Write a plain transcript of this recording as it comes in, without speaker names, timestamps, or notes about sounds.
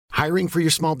Hiring for your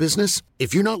small business?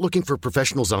 If you're not looking for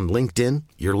professionals on LinkedIn,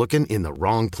 you're looking in the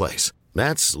wrong place.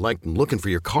 That's like looking for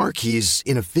your car keys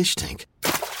in a fish tank.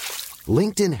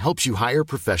 LinkedIn helps you hire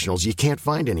professionals you can't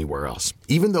find anywhere else,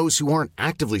 even those who aren't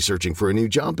actively searching for a new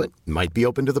job but might be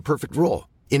open to the perfect role.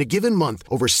 In a given month,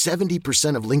 over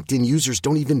 70% of LinkedIn users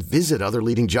don't even visit other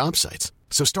leading job sites.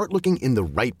 So start looking in the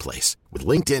right place. With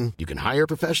LinkedIn, you can hire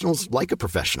professionals like a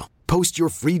professional. Post your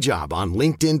free job on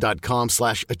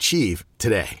linkedin.com/achieve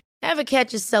today. Ever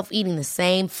catch yourself eating the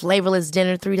same flavorless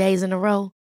dinner 3 days in a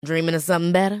row? Dreaming of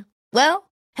something better?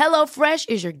 Well, HelloFresh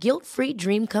is your guilt-free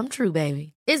dream come true,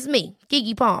 baby. It's me,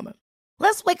 Keke Palmer.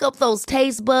 Let's wake up those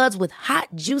taste buds with hot,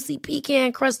 juicy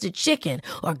pecan-crusted chicken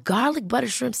or garlic butter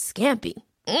shrimp scampi.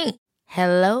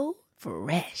 Hello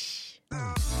Fresh.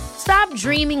 Stop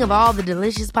dreaming of all the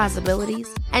delicious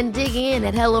possibilities and dig in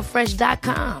at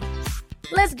HelloFresh.com.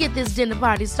 Let's get this dinner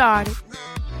party started.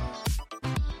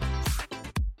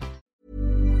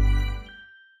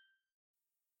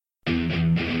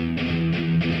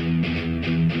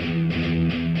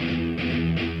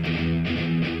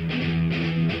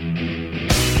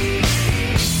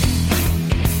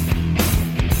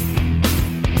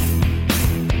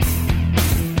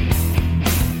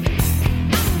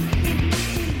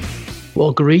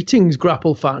 Well, greetings,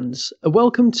 Grapple fans.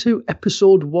 Welcome to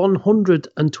episode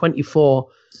 124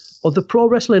 of the Pro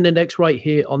Wrestling Index right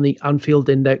here on the Anfield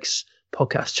Index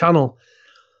podcast channel.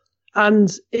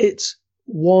 And it's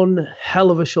one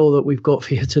hell of a show that we've got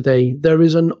for you today. There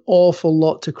is an awful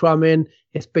lot to cram in.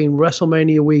 It's been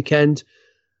WrestleMania weekend.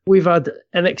 We've had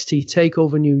NXT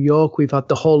TakeOver New York. We've had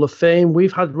the Hall of Fame.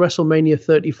 We've had WrestleMania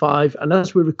 35. And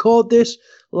as we record this,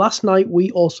 last night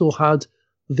we also had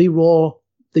the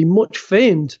much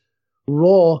famed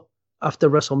Raw after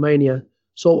WrestleMania.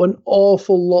 So an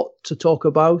awful lot to talk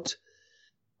about,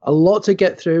 a lot to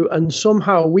get through, and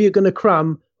somehow we are going to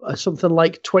cram something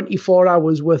like 24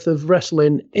 hours worth of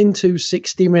wrestling into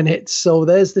 60 minutes. So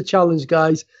there's the challenge,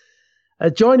 guys.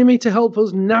 Joining me to help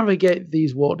us navigate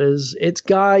these waters, it's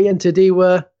Guy and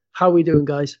Tadiwa. How are we doing,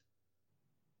 guys?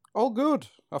 All good.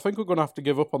 I think we're going to have to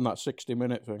give up on that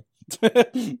 60-minute thing.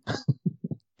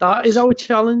 That is our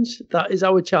challenge.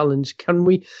 Can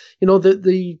we, the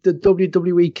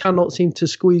WWE cannot seem to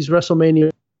squeeze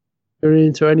WrestleMania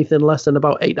into anything less than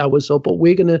about 8 hours. So, but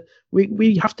we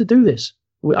have to do this.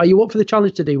 Are you up for the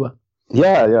challenge, Tadiwa?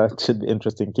 Yeah, it should be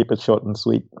interesting. Keep it short and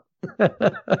sweet.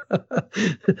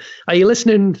 Are you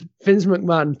listening, Vince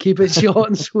McMahon? Keep it short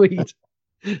and sweet.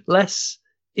 Less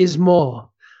is more.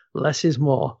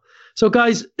 So,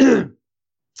 guys,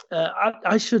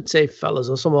 I should say fellas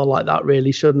or something like that,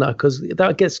 really, shouldn't I? Because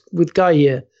that gets, with Guy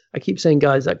here, I keep saying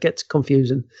guys, that gets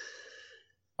confusing.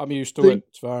 I'm used to it.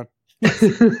 It's fine.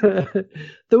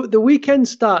 The weekend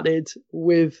started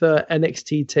with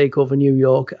NXT TakeOver New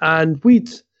York, and we'd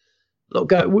done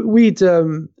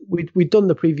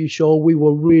the preview show. We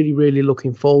were really, really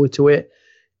looking forward to it.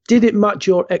 Did it match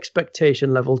your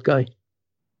expectation levels, Guy?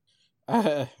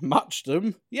 Matched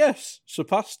them, yes.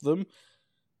 Surpassed them.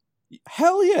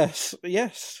 Hell yes.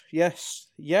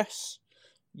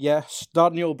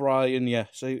 Daniel Bryan,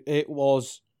 yes. It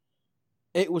was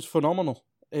phenomenal.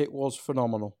 It was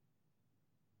phenomenal.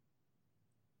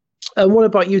 And what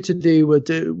about you,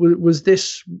 was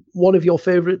this one of your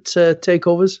favourite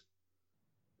takeovers?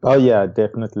 Oh yeah,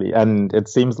 definitely. And it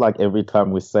seems like every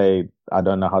time we say, I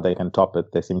don't know how they can top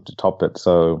it, they seem to top it.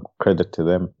 So credit to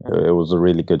them. It was a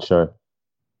really good show.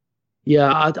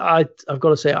 Yeah, I've got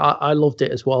to say, I loved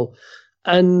it as well.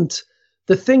 And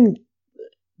the thing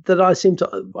that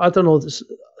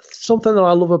something that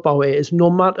I love about it is no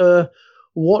matter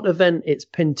what event it's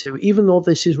pinned to, even though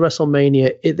this is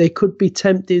WrestleMania, they could be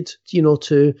tempted,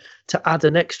 to add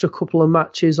an extra couple of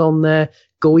matches on there,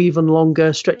 go even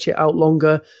longer, stretch it out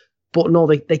longer. But no,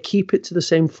 they keep it to the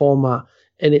same format,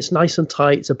 and it's nice and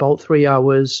tight. It's about 3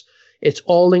 hours. It's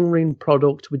all in-ring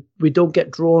product. We don't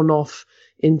get drawn off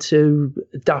into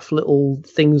daft little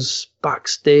things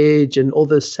backstage and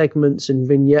other segments and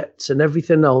vignettes and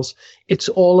everything else. It's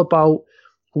all about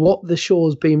what the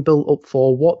show's being built up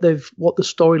for, what the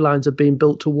storylines are being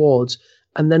built towards,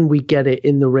 and then we get it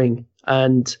in the ring.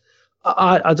 And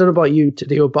I don't know about you,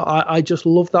 Tadeo, but I just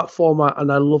love that format,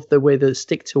 and I love the way they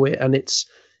stick to it. And it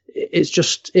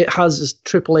has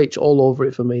Triple H all over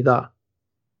it for me. That.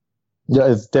 Yeah,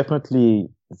 it's definitely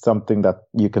something that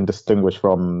you can distinguish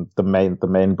from the main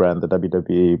brand, the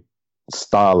WWE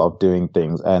style of doing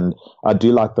things. And I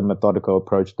do like the methodical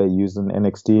approach they use in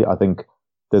NXT. I think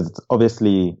there's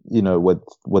obviously,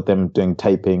 with them doing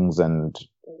tapings and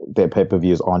their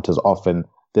pay-per-views aren't as often,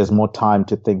 there's more time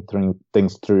to think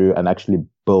things through and actually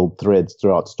build threads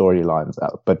throughout storylines.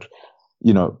 But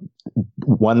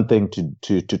one thing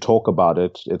to talk about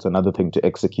it, it's another thing to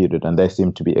execute it, and they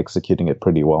seem to be executing it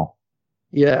pretty well.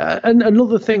 Yeah, and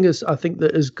another thing is, I think,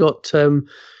 that has got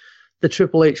the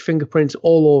Triple H fingerprints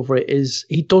all over it is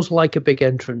he does like a big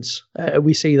entrance.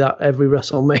 We see that every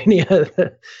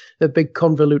WrestleMania, a big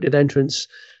convoluted entrance,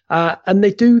 and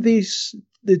they do this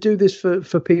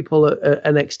for people at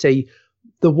NXT.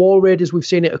 The War Raiders, we've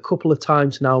seen it a couple of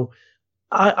times now.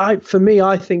 For me,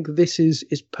 I think this is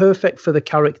perfect for the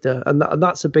character, and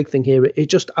that's a big thing here. It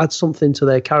just adds something to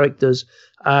their characters,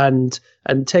 and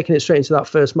taking it straight into that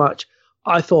first match.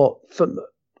 I thought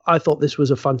this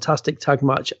was a fantastic tag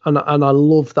match, and I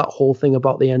love that whole thing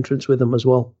about the entrance with them as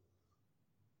well.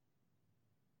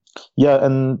 Yeah,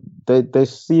 and they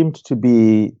seemed to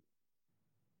be,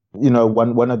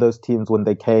 one of those teams when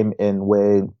they came in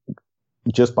where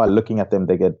just by looking at them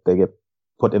they get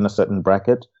put in a certain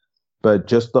bracket. But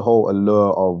just the whole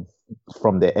allure of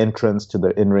from their entrance to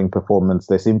their in-ring performance,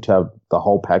 they seem to have the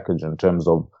whole package in terms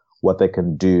of what they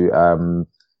can do.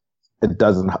 It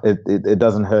doesn't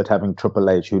hurt having Triple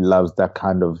H, who loves that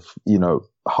kind of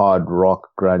hard rock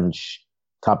grunge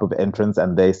type of entrance,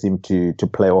 and they seem to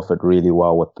play off it really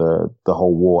well with the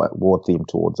whole war theme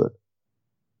towards it.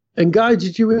 And Guy,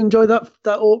 did you enjoy that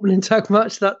opening tag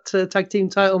match, that tag team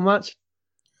title match?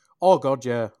 Oh, God,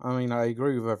 yeah. I mean, I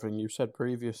agree with everything you said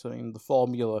previously. And the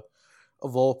formula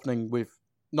of opening with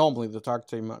normally the tag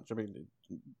team match, I mean,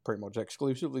 pretty much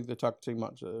exclusively the tag team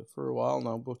match for a while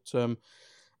now. But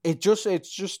it's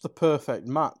just the perfect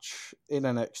match in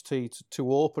NXT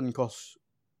to open, because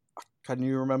can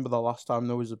you remember the last time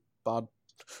there was a bad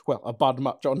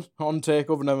match on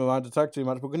TakeOver, never mind a tag team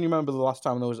match, but can you remember the last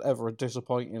time there was ever a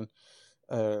disappointing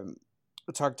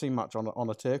a tag team match on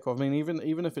a TakeOver? I mean,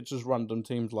 even if it's just random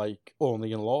teams like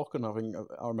Only and Lorcan, I think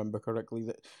I remember correctly,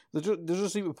 that they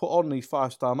just seem to put on these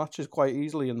 5-star matches quite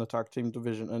easily in the tag team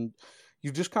division, and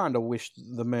you just kind of wish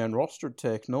the main roster would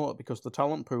take note, because the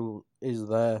talent pool is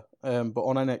there. But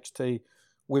on NXT,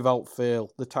 without fail,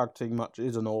 the tag team match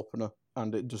is an opener,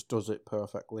 and it just does it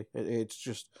perfectly.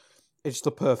 It's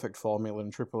the perfect formula,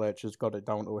 and Triple H has got it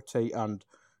down to a T. And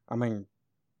I mean,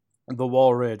 the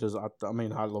War Raiders, I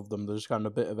love them. There's kind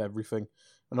of a bit of everything.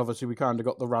 And obviously we kind of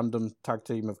got the random tag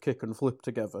team of Kick and Flip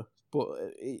together. But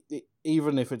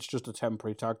even if it's just a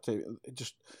temporary tag team,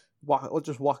 just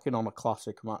whacking on a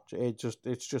classic match,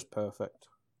 it's just perfect.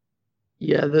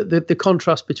 Yeah, the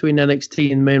contrast between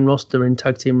NXT and main roster in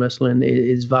tag team wrestling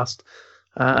is vast.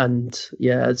 And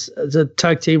yeah, as a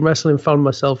tag team wrestling fan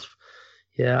myself,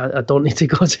 yeah, I don't need to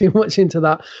go too much into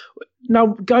that. Now,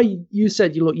 Guy, you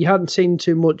said you hadn't seen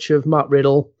too much of Matt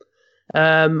Riddle.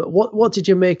 What did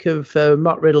you make of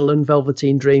Matt Riddle and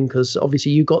Velveteen Dream? Because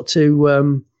obviously you got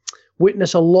to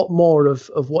witness a lot more of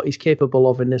what he's capable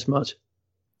of in this match.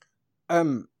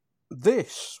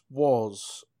 This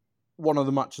was one of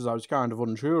the matches I was kind of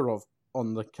unsure of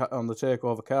on the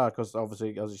TakeOver card, because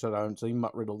obviously, as you said, I haven't seen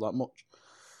Matt Riddle that much.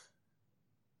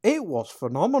 It was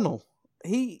phenomenal.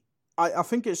 I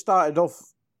think it started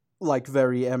off like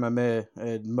very MMA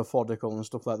and methodical and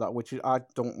stuff like that, which I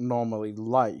don't normally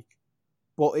like.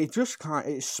 But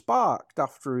it sparked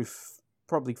after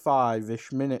probably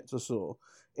 5-ish minutes or so.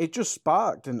 It just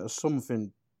sparked into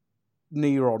something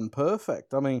near on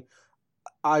perfect. I mean,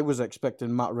 I was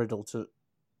expecting Matt Riddle to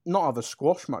not have a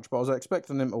squash match, but I was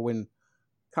expecting him to win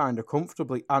kind of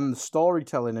comfortably. And the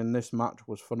storytelling in this match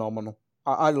was phenomenal.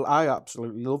 I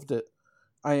absolutely loved it.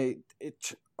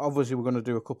 Obviously, we're going to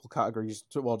do a couple of categories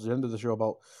towards the end of the show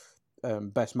about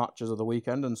best matches of the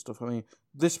weekend and stuff. I mean,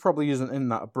 this probably isn't in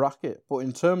that bracket, but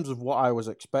in terms of what I was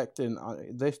expecting,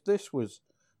 this was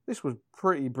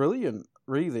pretty brilliant,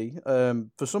 really.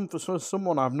 For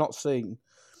someone I've not seen,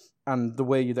 and the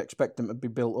way you'd expect him to be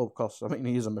built up, because I mean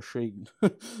he is a machine.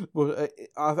 But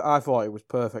I thought it was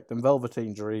perfect. And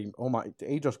Velveteen Dream, oh my,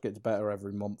 he just gets better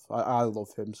every month. I love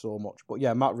him so much. But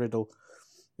yeah, Matt Riddle.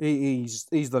 He's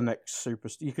the next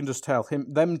superstar. You can just tell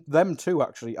them two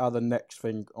actually are the next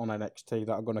thing on NXT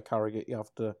that are going to carry it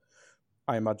after,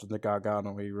 I imagine, the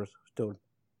Gargano era done.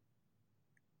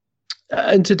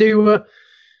 And to do,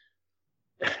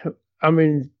 I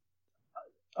mean,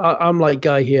 I'm like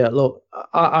Guy here. Look,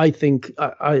 I think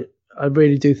I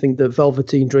really do think that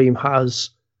Velveteen Dream has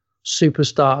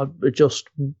superstar, just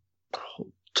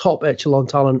top echelon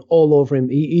talent all over him.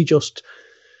 He just.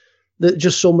 There's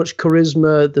just so much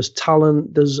charisma, there's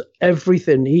talent, there's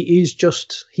everything. He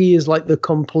is like the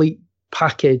complete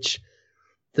package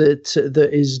that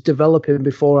is developing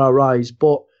before our eyes.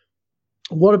 But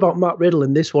what about Matt Riddle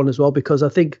in this one as well? Because I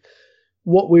think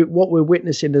what we're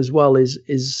witnessing as well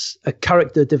is a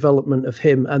character development of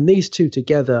him, and these two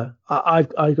together.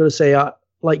 I've got to say,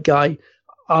 like Guy,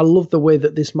 I love the way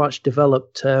that this match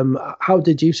developed. How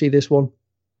did you see this one?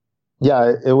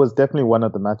 Yeah, it was definitely one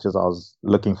of the matches I was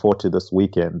looking forward to this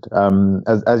weekend.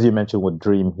 As you mentioned with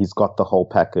Dream, he's got the whole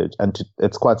package, and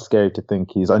it's quite scary to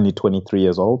think he's only 23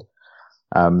 years old.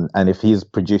 And if he's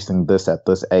producing this at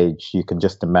this age, you can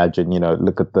just imagine,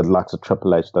 look at the likes of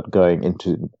Triple H that going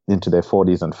into their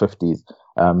 40s and 50s.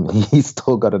 He's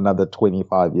still got another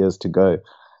 25 years to go.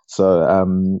 So,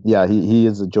 he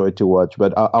is a joy to watch.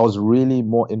 But I was really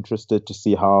more interested to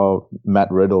see how Matt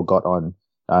Riddle got on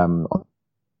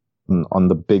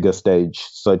the bigger stage,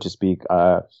 so to speak.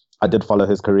 I did follow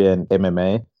his career in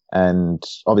MMA, and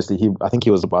obviously I think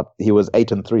he was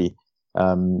 8-3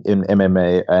 in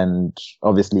MMA, and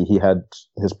obviously he had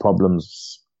his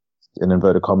problems in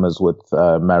inverted commas with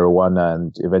marijuana,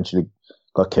 and eventually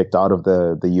got kicked out of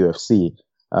the UFC.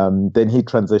 Then he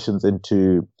transitions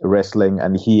into wrestling,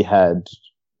 and he had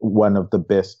one of the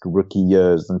best rookie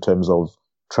years in terms of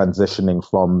transitioning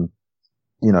from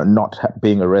not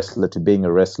being a wrestler to being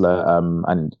a wrestler.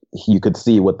 And you could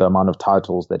see with the amount of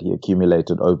titles that he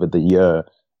accumulated over the year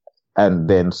and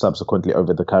then subsequently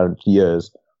over the current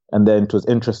years. And then it was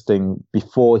interesting,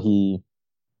 before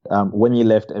when he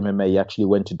left MMA, he actually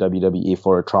went to WWE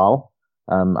for a trial.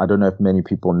 I don't know if many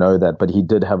people know that, but he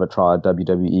did have a trial at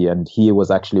WWE, and he was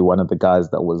actually one of the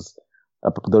guys that was,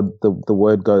 the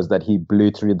word goes that he blew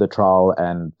through the trial,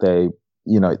 and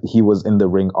he was in the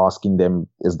ring asking them,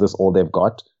 is this all they've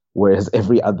got? Whereas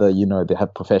every other, they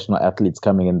have professional athletes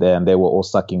coming in there and they were all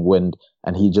sucking wind,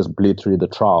 and he just blew through the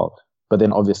trial. But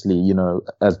then obviously,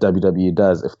 as WWE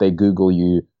does, if they Google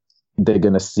you, they're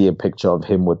going to see a picture of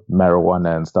him with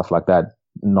marijuana and stuff like that.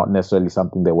 Not necessarily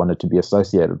something they wanted to be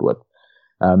associated with.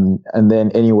 And then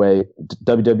anyway,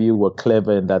 WWE were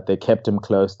clever in that they kept him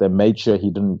close. They made sure he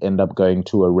didn't end up going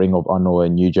to a Ring of Honor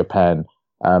in New Japan.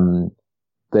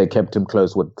 They kept him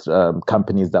close with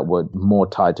companies that were more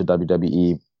tied to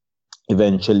WWE.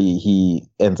 Eventually, he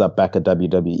ends up back at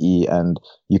WWE, and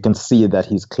you can see that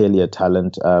he's clearly a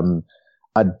talent.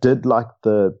 I did like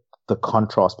the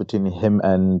contrast between him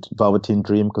and Velveteen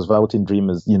Dream, because Velveteen Dream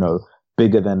is,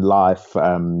 bigger than life,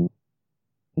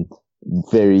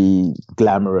 very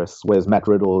glamorous, whereas Matt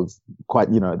Riddle is quite,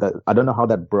 I don't know how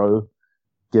that bro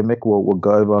gimmick will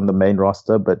go over on the main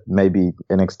roster, but maybe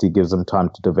NXT gives him time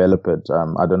to develop it.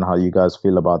 I don't know how you guys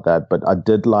feel about that, but I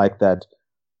did like that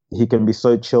he can be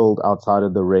so chilled outside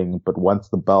of the ring, but once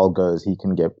the bell goes, he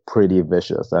can get pretty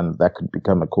vicious, and that could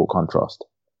become a cool contrast.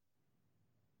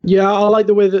 Yeah, I like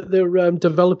the way that they're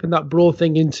developing that bro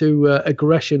thing into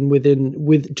aggression within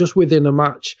a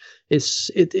match.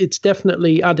 It's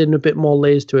definitely adding a bit more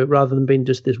layers to it rather than being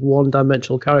just this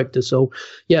one-dimensional character. So,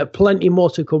 yeah, plenty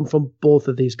more to come from both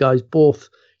of these guys, both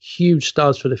huge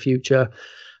stars for the future.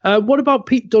 What about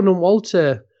Pete Dunne and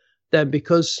Walter then?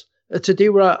 Because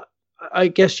Tadira, I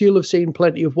guess you'll have seen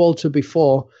plenty of Walter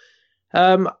before.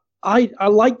 I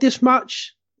like this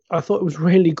match. I thought it was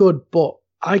really good, but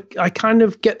I kind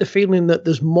of get the feeling that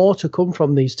there's more to come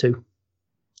from these two.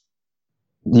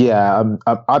 Yeah,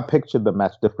 I pictured the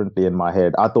match differently in my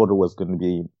head. I thought it was going to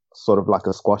be sort of like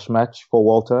a squash match for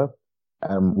Walter,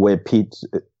 where Pete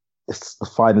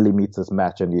finally meets his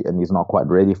match and he's not quite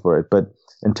ready for it. But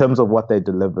in terms of what they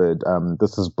delivered,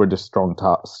 this is British strong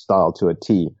style to a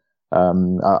T.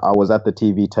 I was at the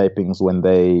TV tapings when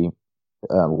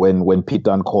when Pete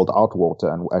Dunne called out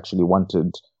Walter and actually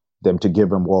wanted them to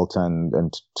give him Walter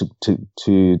and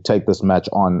to take this match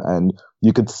on. And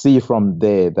you could see from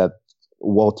there that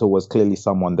Walter was clearly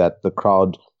someone that the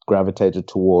crowd gravitated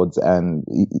towards, and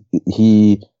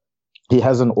he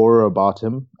has an aura about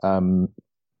him.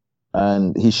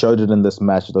 And he showed it in this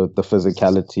match, the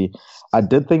physicality. I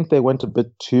did think they went a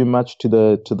bit too much to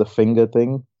the finger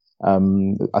thing.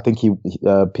 I think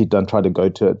Pete Dunne tried to go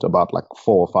to it about like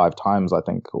 4 or 5 times, I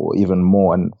think, or even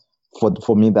more. And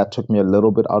for me, that took me a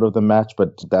little bit out of the match,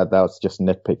 but that was just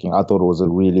nitpicking. I thought it was a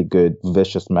really good,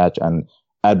 vicious match and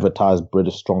advertised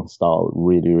British strong style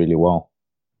really, really well.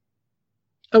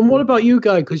 And what about you,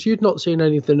 Guy? Because you'd not seen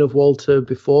anything of Walter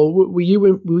before. Were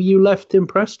you left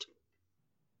impressed?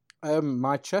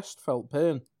 My chest felt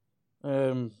pain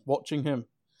watching him.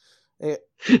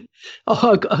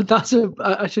 Oh, God, that's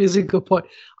actually a good point.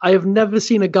 I have never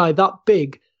seen a guy that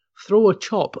big throw a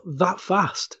chop that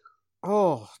fast.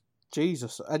 Oh,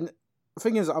 Jesus. And the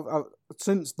thing is, I've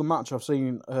since the match, I've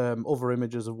seen other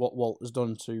images of what Walt has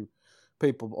done to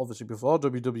people, obviously before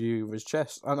WWE, with his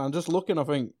chest. And I'm just looking, I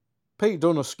think, Pete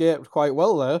Dunne escaped quite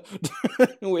well there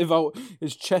without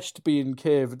his chest being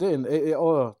caved in.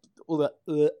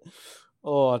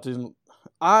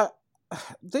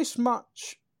 This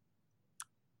match,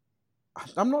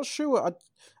 I'm not sure.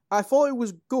 I thought it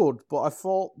was good, but I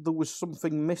thought there was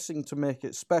something missing to make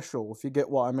it special, if you get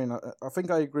what I mean. I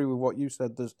think I agree with what you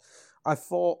said. I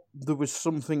thought there was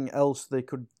something else they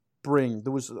could bring.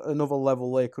 There was another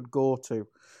level they could go to.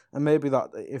 And maybe that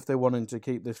if they wanted to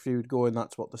keep this feud going,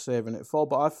 that's what they're saving it for.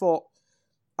 But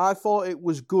I thought it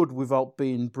was good without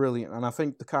being brilliant. And I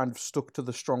think they kind of stuck to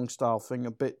the strong style thing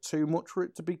a bit too much for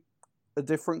it to be a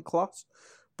different class.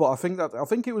 But I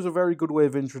think it was a very good way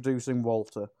of introducing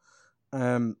Walter.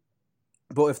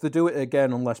 But if they do it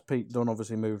again, unless Pete Dunne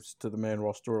obviously moves to the main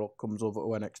roster or comes over to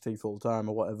NXT full time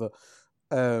or whatever,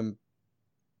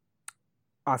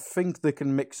 I think they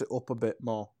can mix it up a bit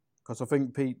more. Because I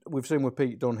think we've seen with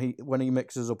Pete Dunne, when he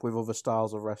mixes up with other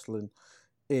styles of wrestling,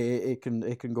 it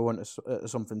can go into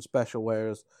something special.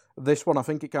 Whereas this one, I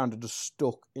think it kind of just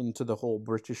stuck into the whole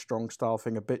British strong style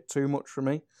thing a bit too much for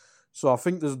me. So I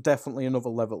think there's definitely another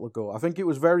level to go. I think it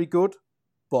was very good,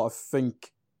 but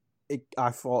I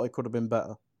thought it could have been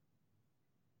better.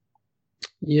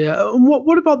 Yeah, and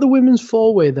what about the women's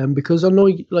four-way then? Because I know,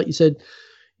 like you said,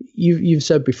 you've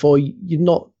said before, you've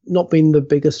not been the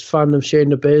biggest fan of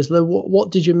Shayna Baszler.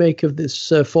 What did you make of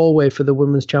this four-way for the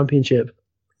women's championship?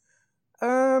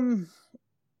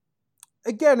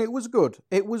 Again, it was good.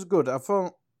 It was good. I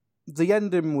thought the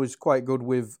ending was quite good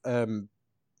with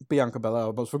Bianca Belair, I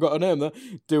almost forgot her name there,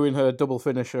 doing her double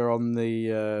finisher on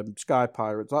the Sky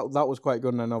Pirates. That was quite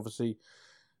good, and then obviously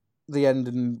the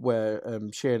ending where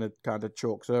Shayna kind of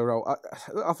chokes her out.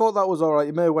 I thought that was all right.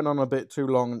 It may have went on a bit too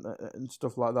long and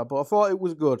stuff like that, but I thought it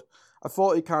was good. I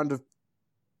thought it kind of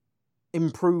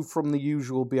improved from the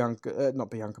usual not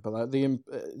Bianca Belair, the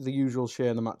usual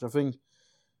Shayna match. I think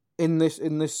in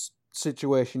this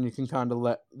situation you can kind of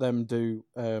let them do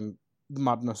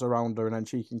madness around her, and then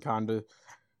she can kind of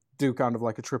do kind of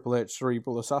like a Triple H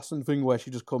cerebral assassin thing where she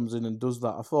just comes in and does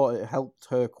that. I thought it helped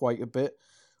her quite a bit.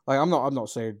 Like I'm not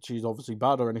saying she's obviously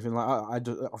bad or anything like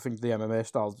that. I think the MMA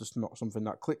style is just not something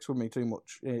that clicks with me too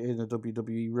much in a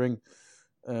WWE ring.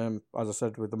 As I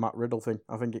said with the Matt Riddle thing,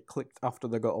 I think it clicked after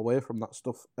they got away from that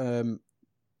stuff.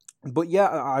 But yeah,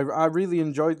 I really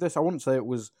enjoyed this. I wouldn't say it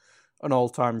was an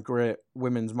all-time great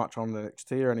women's match on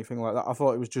NXT or anything like that. I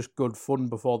thought it was just good fun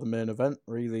before the main event,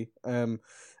 really.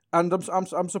 And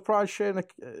I'm surprised Shayna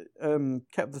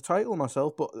kept the title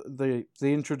myself, but they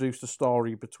introduced a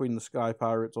story between the Sky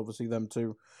Pirates, obviously them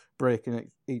two breaking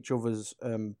each other's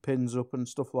pins up and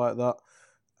stuff like that.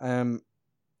 And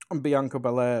Bianca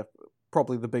Belair,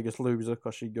 probably the biggest loser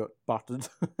because she got battered.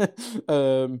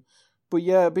 But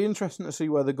yeah, it'd be interesting to see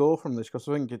where they go from this, because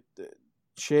I think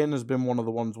Shayna's been one of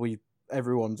the ones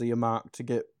everyone's earmarked to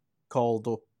get called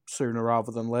up sooner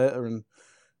rather than later, and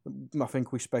I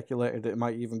think we speculated it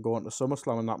might even go on to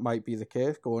SummerSlam, and that might be the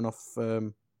case, going off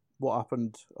what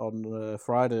happened on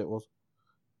Friday it was.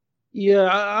 Yeah,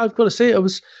 I've got to say,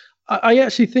 I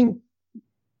actually think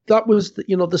that was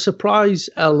the surprise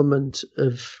element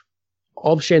of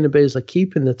Shayna Baszler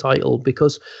keeping the title,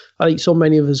 because I think so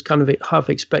many of us kind of have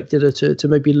expected her to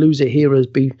maybe lose it here as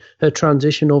be her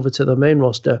transition over to the main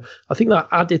roster. I think that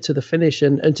added to the finish,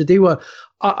 and to do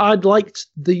I'd liked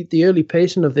the early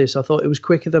pacing of this. I thought it was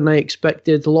quicker than I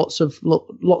expected. Lots of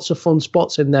fun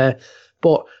spots in there,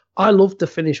 but I loved the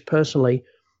finish personally.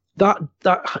 That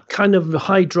kind of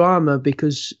high drama,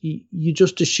 because you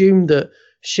just assumed that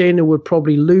Shayna would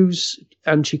probably lose,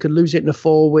 and she could lose it in a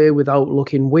four-way without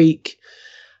looking weak.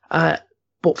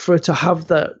 But for her to have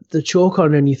the choke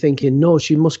on her, and you're thinking, no,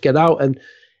 she must get out,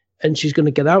 and she's going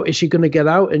to get out. Is she going to get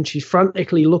out? And she's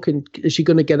frantically looking, is she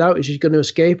going to get out? Is she going to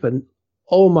escape? And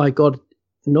oh my God,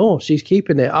 no, she's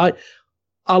keeping it.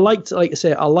 I liked, like I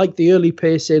say, I liked the early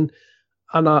pacing,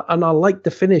 and I liked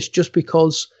the finish, just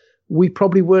because we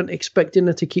probably weren't expecting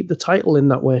her to keep the title in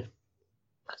that way.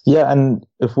 Yeah, and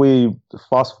if we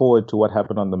fast forward to what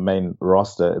happened on the main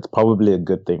roster, it's probably a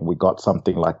good thing we got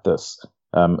something like this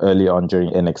early on during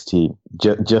NXT,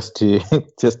 just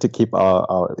to keep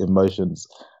our emotions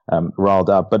riled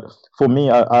up. But for me,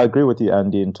 I agree with you,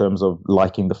 Andy, in terms of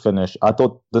liking the finish. I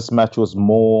thought this match was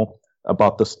more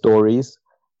about the stories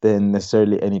than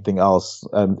necessarily anything else.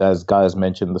 As Guy has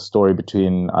mentioned, the story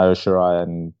between Io Shirai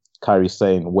and Kairi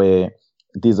Sane, where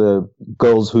these are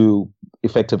girls who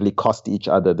effectively cost each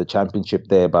other the championship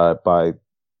there by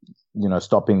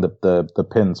stopping the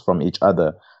pins from each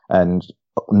other, and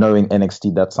knowing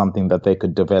NXT, that's something that they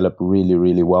could develop really,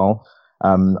 really well.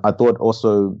 I thought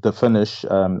also the finish,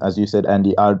 as you said,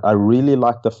 Andy, I really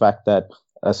liked the fact that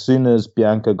as soon as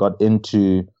Bianca got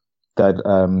into that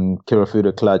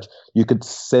Kirifuda clutch, you could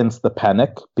sense the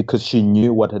panic, because she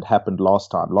knew what had happened last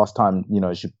time. Last time,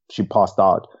 she passed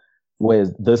out.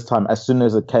 Whereas this time, as soon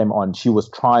as it came on, she was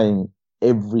trying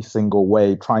every single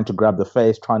way, trying to grab the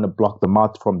face, trying to block the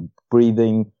mouth from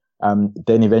breathing,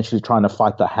 then eventually trying to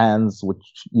fight the hands,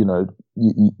 which, you know,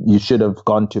 you should have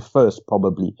gone to first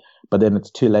probably, but then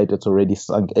it's too late, it's already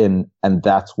sunk in. And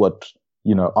that's what,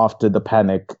 you know, after the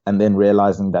panic and then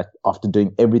realizing that after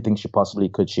doing everything she possibly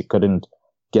could, she couldn't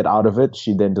get out of it,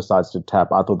 she then decides to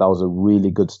tap. I thought that was a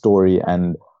really good story,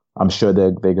 and I'm sure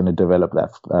they're going to develop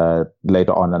that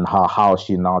later on, and how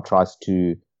she now tries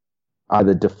to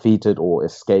either defeat it or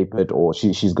escape it, or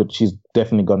she's good. She's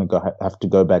definitely going to have to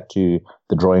go back to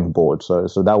the drawing board. So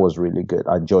that was really good.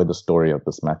 I enjoyed the story of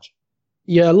this match.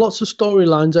 Yeah, lots of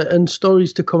storylines and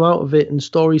stories to come out of it, and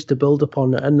stories to build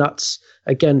upon, and that's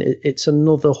again, it's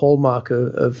another hallmark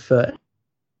of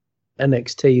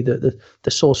NXT that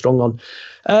they're so strong on.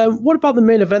 What about the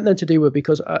main event then to do with?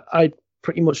 Because I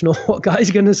pretty much know what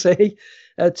Guy's going to say.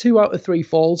 2 out of 3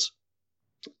 falls.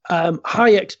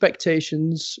 High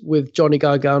expectations with Johnny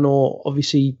Gargano.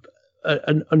 Obviously,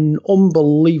 an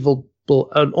unbelievable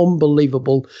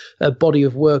body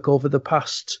of work over the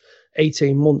past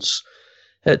 18 months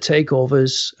at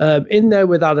takeovers. In there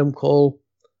with Adam Cole.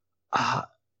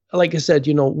 Like I said,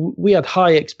 you know, we had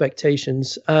high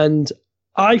expectations, and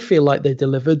I feel like they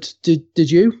delivered.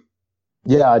 Did you?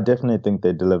 Yeah, I definitely think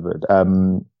they delivered.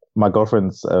 My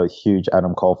girlfriend's a huge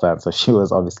Adam Cole fan, so she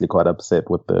was obviously quite upset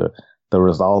with the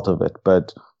result of it.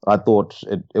 But I thought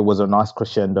it was a nice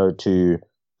crescendo to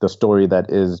the story that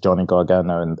is Johnny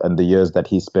Gargano and the years that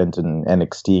he spent in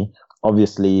NXT.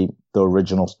 Obviously, the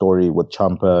original story with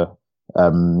Ciampa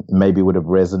maybe would have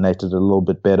resonated a little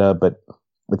bit better, but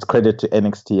it's credit to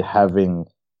NXT having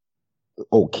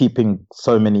or keeping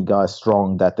so many guys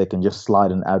strong that they can just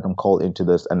slide an Adam Cole into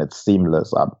this and it's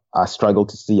seamless. I struggle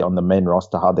to see on the main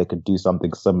roster how they could do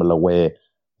something similar where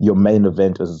your main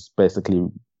event is basically,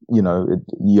 you know,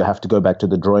 you have to go back to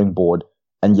the drawing board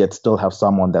and yet still have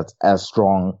someone that's as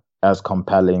strong, as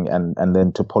compelling, and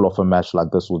then to pull off a match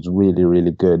like this was really,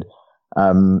 really good.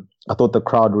 I thought the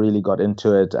crowd really got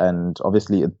into it, and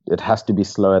obviously it has to be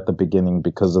slow at the beginning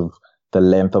because of the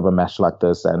length of a match like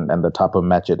this and the type of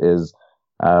match it is.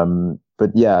 But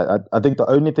yeah, I think the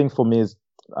only thing for me is,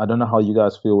 I don't know how you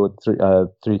guys feel with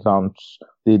three counts,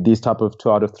 these type of 2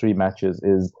 out of 3 matches,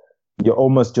 is you're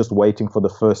almost just waiting for the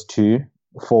first 2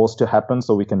 falls to happen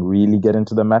so we can really get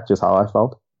into the match, is how I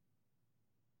felt.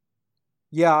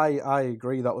 Yeah, I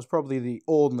agree. That was probably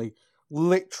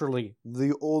literally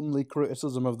the only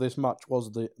criticism of this match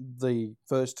was the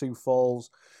first 2 falls.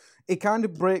 It kind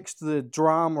of breaks the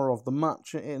drama of the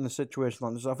match in a situation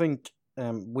like this. I think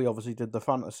we obviously did the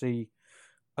fantasy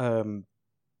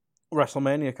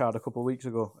WrestleMania card a couple of weeks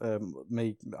ago,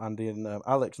 me, Andy, and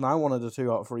Alex, and I wanted a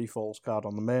 2 out of 3 falls card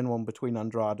on the main one between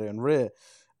Andrade and Rey,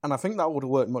 and I think that would have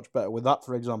worked much better with that,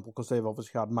 for example, because they've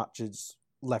obviously had matches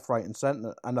left, right, and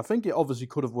centre, and I think it obviously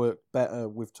could have worked better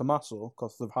with Tommaso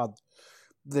because they've had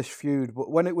this feud, but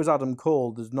when it was Adam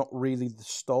Cole, there's not really the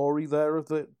story there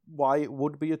of why it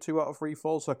would be a 2 out of 3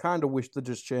 fall, so I kind of wish they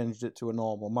just changed it to a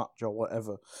normal match or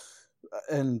whatever.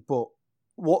 But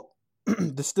what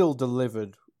they still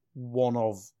delivered one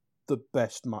of the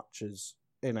best matches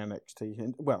in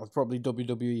NXT, well, it's probably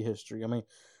WWE history. I mean,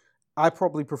 I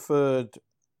probably preferred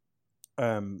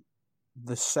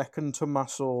the second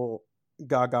Tommaso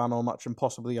Gargano match and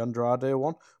possibly Andrade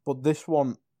one, but this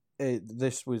one, it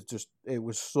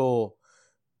was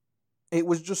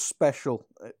just special,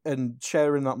 and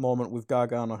sharing that moment with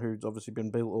Gargano, who's obviously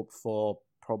been built up for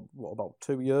about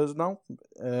 2 years now.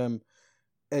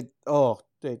 It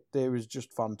was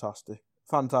just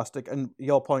fantastic. And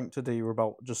your point today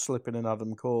about just slipping in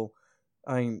Adam Cole,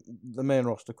 I mean, the main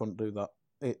roster couldn't do that.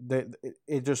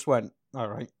 It just went, all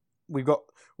right, we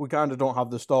kind of don't have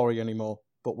the story anymore,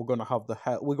 but we're gonna have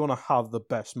the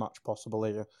best match possible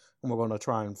here, and we're gonna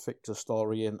try and fix a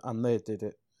story in, and they did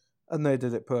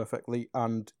it perfectly.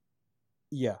 And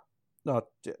yeah, no,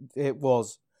 it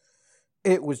was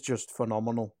just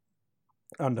phenomenal,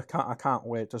 and I can't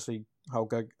wait to see how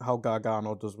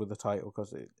Gargano does with the title,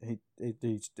 because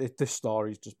this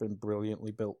story's just been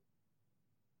brilliantly built.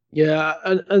 Yeah,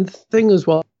 and the thing as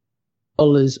well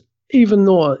is, even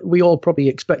though we all probably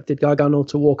expected Gargano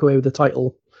to walk away with the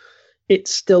title, it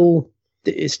still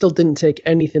didn't take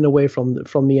anything away from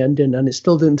the ending, and it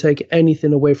still didn't take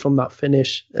anything away from that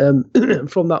finish,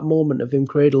 from that moment of him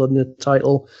cradling the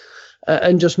title,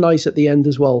 and just nice at the end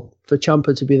as well for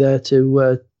Ciampa to be there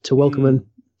to welcome him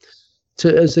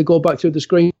as they go back through the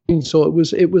screen. So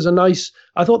it was a nice.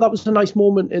 I thought that was a nice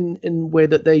moment in way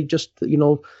that they just, you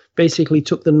know, basically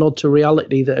took the nod to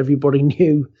reality that everybody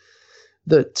knew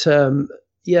that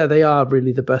yeah, they are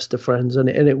really the best of friends, and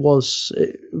it was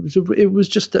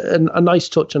just a nice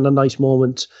touch and a nice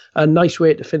moment, a nice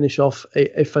way to finish off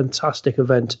a fantastic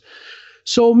event.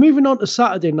 So moving on to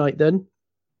Saturday night, then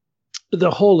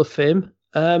the Hall of Fame.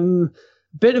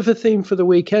 Bit of a theme for the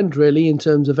weekend, really, in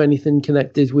terms of anything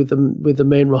connected with the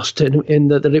main roster, in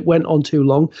that it went on too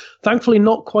long. Thankfully,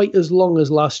 not quite as long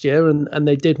as last year, and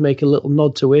they did make a little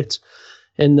nod to it.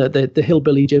 In that the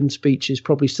Hillbilly Jim speech is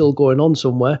probably still going on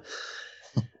somewhere.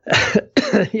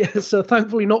 Yeah, so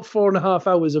thankfully not 4.5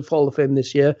 hours of Hall of Fame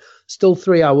this year, still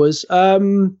 3 hours.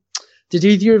 Did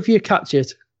either of you catch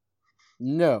it?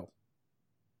 No.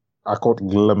 I caught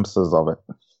glimpses of it.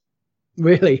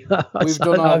 Really? We've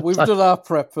done our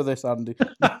prep for this, Andy.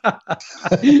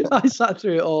 I sat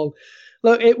through it all.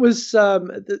 Look, it was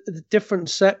the different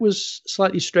set was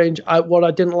slightly strange. What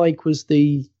I didn't like was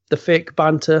the fake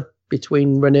banter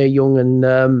between Renee Young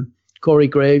and Corey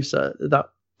Graves. That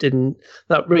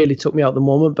really took me out of the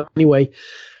moment. But anyway,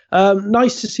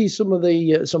 nice to see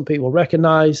some people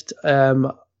recognised.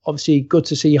 Obviously,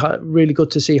 really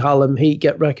good to see Harlem Heat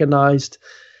get recognised.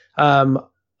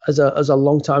 As a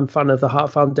long-time fan of the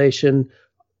Hart Foundation,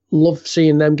 love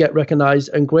seeing them get recognised,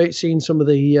 and great seeing some of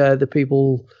the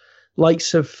people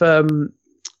likes of the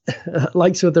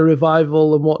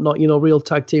Revival and whatnot. Real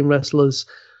tag team wrestlers.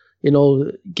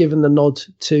 Giving the nod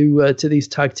to these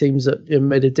tag teams that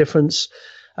made a difference.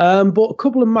 But a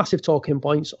couple of massive talking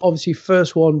points. Obviously,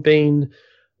 first one being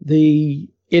the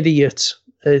idiot,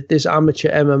 this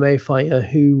amateur MMA fighter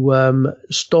who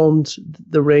stormed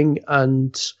the ring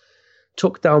and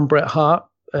took down Bret Hart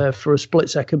for a split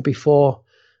second before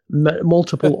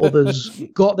multiple others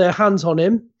got their hands on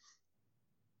him.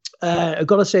 I've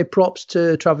got to say props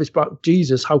to Travis Brock.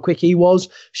 Jesus, how quick he was.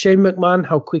 Shane McMahon,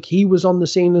 how quick he was on the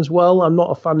scene as well. I'm not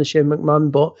a fan of Shane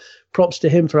McMahon, but props to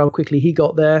him for how quickly he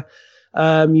got there.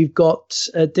 You've got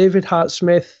David Hart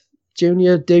Smith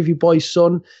Jr., Davey Boy's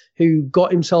son, who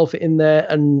got himself in there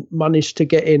and managed to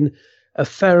get in a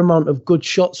fair amount of good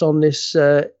shots on this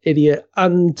idiot.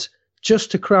 And just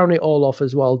to crown it all off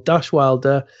as well, Dash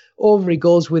Wilder, over he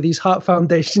goes with his Hart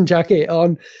Foundation jacket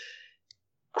on.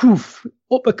 Poof,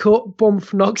 uppercut,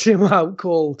 bump, knocks him out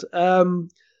cold.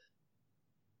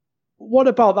 What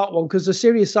about that one? Because the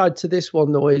serious side to this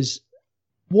one, though, is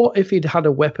what if he'd had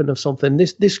a weapon of something?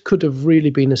 This could have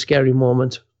really been a scary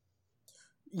moment.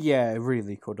 Yeah, it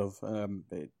really could have.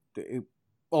 It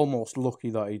almost lucky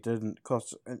that he didn't,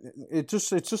 because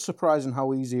it's just surprising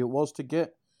how easy it was to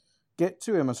get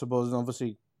to him, I suppose. And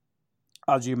obviously,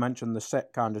 as you mentioned, the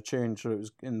set kind of changed, so it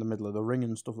was in the middle of the ring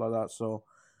and stuff like that. So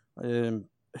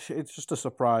it's just a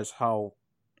surprise how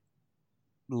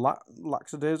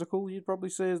lackadaisical, you'd probably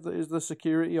say, is the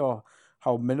security, or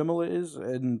how minimal it is.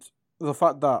 And the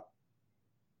fact that,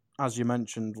 as you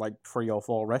mentioned, like 3 or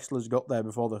 4 wrestlers got there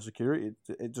before the security,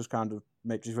 it just kind of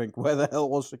makes you think, where the hell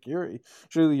was security?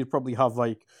 Surely you'd probably have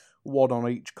like one on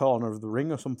each corner of the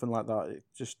ring or something like that. It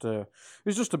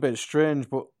was just a bit strange,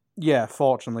 but yeah,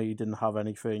 fortunately he didn't have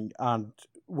anything. And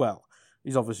well,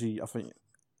 he's obviously, I think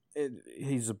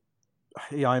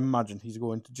I imagine he's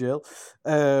going to jail.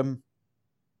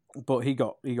 But he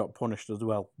got punished as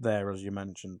well there, as you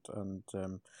mentioned. And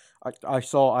I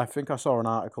think I saw an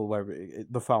article where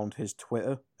they found his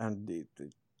Twitter, and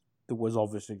there was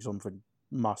obviously something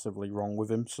massively wrong with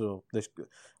him. So this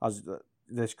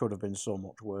could have been so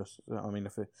much worse. I mean,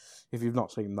 if you've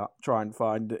not seen that, try and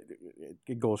find it.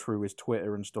 It goes through his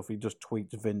Twitter and stuff. He just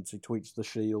tweets Vince. He tweets the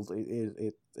Shield.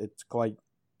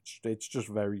 It's just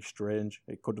very strange.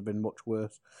 It could have been much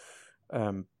worse.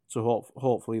 So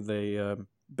hopefully they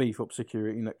beef up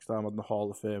security next time on the Hall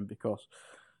of Fame, because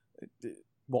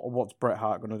what's Bret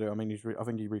Hart going to do? I mean, I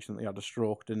think he recently had a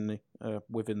stroke, didn't he?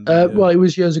 Well, it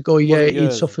was years ago. Yeah,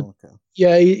 he'd suffered. Okay.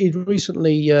 Yeah, he'd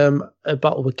recently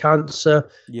battled with cancer.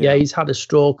 Yeah, he's had a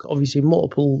stroke. Obviously,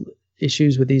 multiple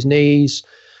issues with his knees.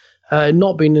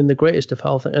 Not been in the greatest of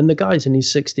health, and the guy's in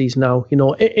his 60s now.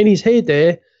 In his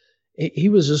heyday, he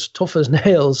was as tough as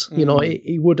nails.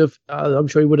 He would have. I'm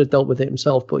sure he would have dealt with it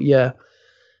himself. But yeah.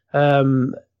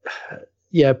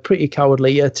 Pretty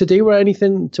cowardly. Yeah, Tadiwa,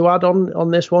 anything to add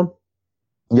on this one?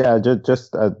 Yeah,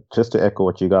 just to echo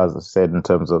what you guys have said in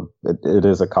terms of it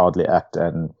is a cowardly act,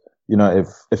 and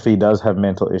if he does have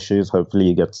mental issues, hopefully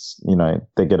he gets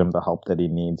they get him the help that he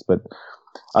needs. But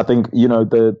I think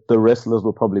the wrestlers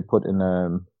were probably put in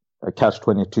a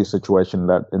catch-22 situation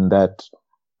that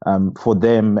for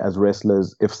them as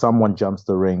wrestlers, if someone jumps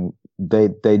the ring, they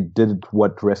did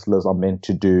what wrestlers are meant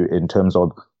to do in terms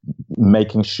of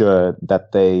making sure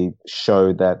that they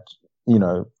show that,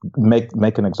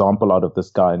 make an example out of this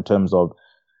guy in terms of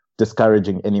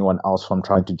discouraging anyone else from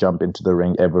trying to jump into the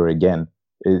ring ever again.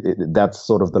 that's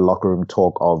sort of the locker room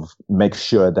talk of make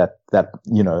sure that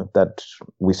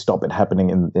we stop it happening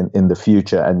in the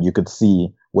future. And you could see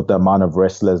with the amount of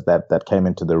wrestlers that came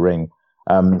into the ring.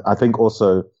 I think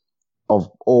also of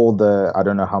all the, I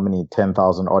don't know how many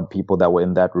 10,000 odd people that were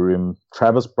in that room,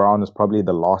 Travis Brown is probably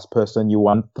the last person you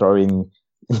want throwing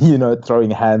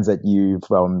hands at you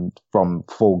from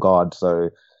full guard. So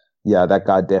yeah, that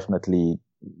guy definitely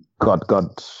got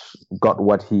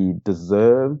what he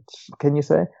deserved, can you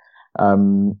say?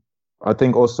 I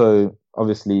think also,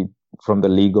 obviously, from the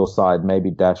legal side,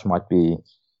 maybe Dash might be,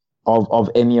 of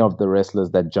any of the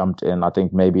wrestlers that jumped in, I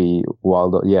think maybe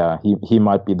Wilder, he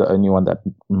might be the only one that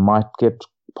might get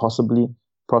possibly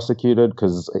prosecuted,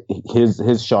 because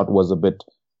his shot was a bit,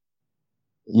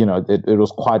 it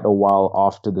was quite a while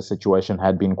after the situation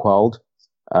had been quelled.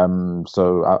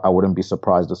 So I wouldn't be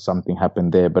surprised if something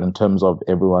happened there. But in terms of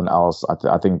everyone else,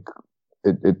 I think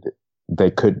they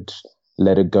could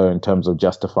let it go in terms of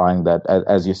justifying that.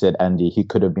 As you said, Andy, he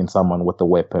could have been someone with a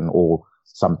weapon or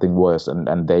something worse,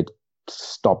 and they'd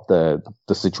stop the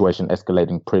situation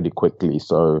escalating pretty quickly.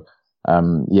 So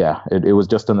it was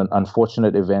just an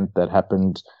unfortunate event that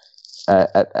happened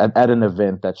at an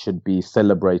event that should be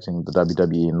celebrating the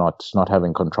WWE, not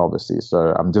having controversy.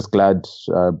 So I'm just glad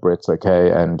Brett's okay,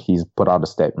 and he's put out a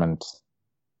statement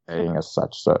saying as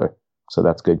such. So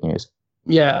that's good news.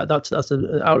 Yeah, that's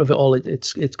out of it all.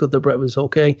 It's good that Brett was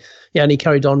okay. Yeah, and he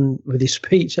carried on with his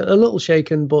speech, a little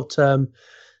shaken, but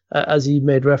as he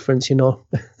made reference,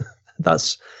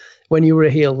 that's when you were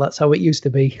a heel. That's how it used to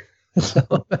be.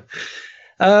 So,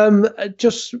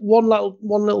 just one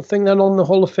little thing then on the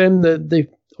Hall of Fame. The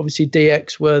obviously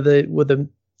DX were the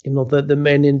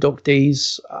main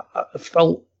inductees. I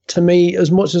felt, to me,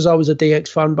 as much as I was a DX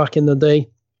fan back in the day,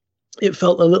 it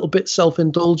felt a little bit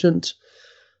self-indulgent.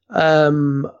 I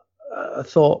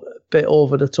thought a bit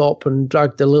over the top and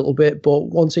dragged a little bit, but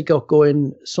once it got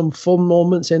going, some fun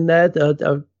moments in there.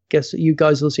 I guess you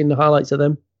guys have seen the highlights of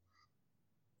them.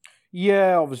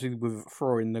 Yeah, obviously with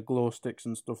throwing the glow sticks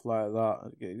and stuff like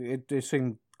that, it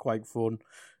seemed quite fun.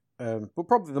 But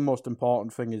probably the most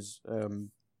important thing is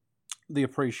the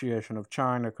appreciation of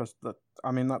China, because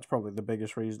that's probably the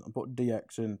biggest reason to put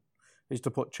DX in, is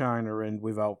to put China in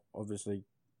without, obviously,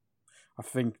 I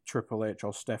think Triple H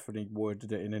or Stephanie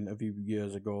worded it in an interview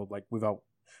years ago, like without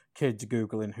kids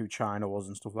Googling who China was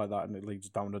and stuff like that, and it leads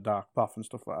down a dark path and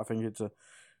stuff like that. I think it's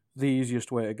the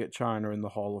easiest way to get China in the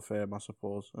Hall of Fame, I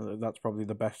suppose. That's probably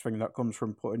the best thing that comes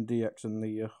from putting DX in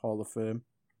the Hall of Fame.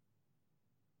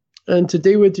 And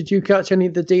Tadiwa, did you catch any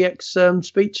of the DX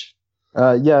speech?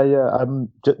 Yeah.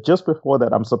 Just before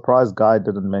that, I'm surprised Guy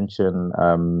didn't mention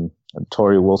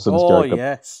Tori Wilson's joke,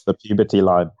 yes, the puberty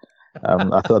line.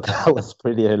 I thought that was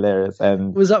pretty hilarious.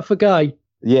 And was that for Guy?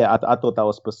 Yeah, I thought that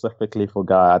was specifically for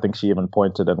Guy. I think she even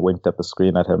pointed and winked at the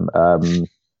screen at him.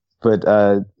 But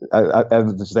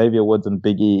and Xavier Woods and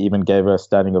Big E even gave her a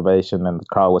standing ovation, and the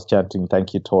crowd was chanting,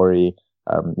 "Thank you, Tori."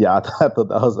 I thought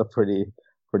that was a pretty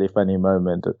funny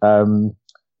moment.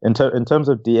 In terms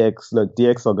of DX, look,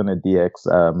 DX are gonna DX.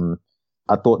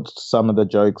 I thought some of the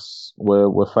jokes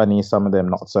were funny, some of them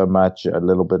not so much, a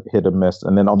little bit hit or miss.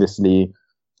 And then obviously,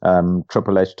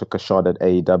 Triple H took a shot at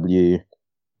AEW.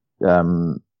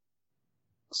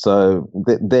 So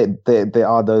there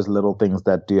are those little things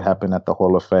that do happen at the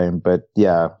Hall of Fame. But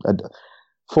yeah,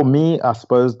 for me, I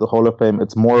suppose the Hall of Fame,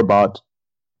 it's more about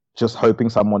just hoping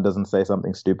someone doesn't say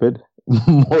something stupid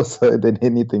more so than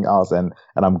anything else. And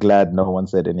I'm glad no one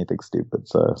said anything stupid.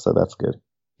 So that's good.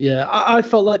 Yeah, I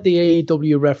felt like the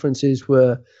AEW references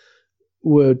were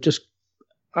just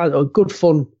good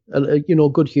fun,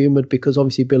 good humoured, because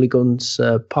obviously Billy Gunn's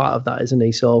part of that, isn't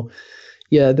he? So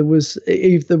yeah, there was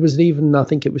even, I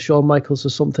think it was Shawn Michaels or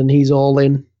something, he's all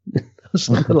in, or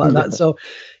something like that. So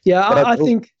yeah, I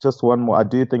think just one more. I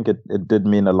do think it did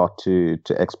mean a lot to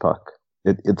X-Pac.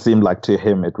 It seemed like to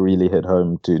him it really hit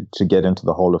home to get into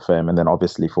the Hall of Fame, and then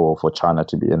obviously for China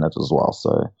to be in it as well.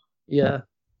 So yeah.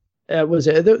 There was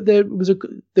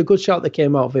the good shout that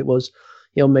came out of it was,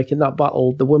 making that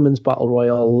battle, the women's battle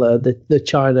royal, the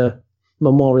China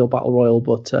Memorial Battle Royal.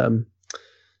 But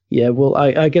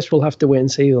I guess we'll have to wait and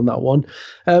see on that one.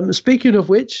 Speaking of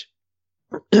which,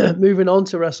 moving on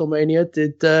to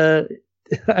WrestleMania,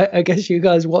 I guess you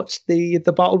guys watched the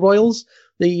battle royals?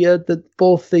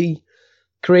 Both the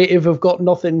creative have got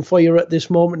nothing for you at this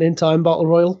moment in time battle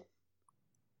royal.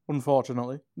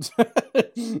 Unfortunately.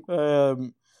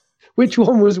 Which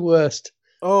one was worst?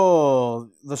 Oh,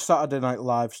 the Saturday Night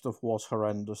Live stuff was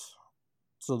horrendous.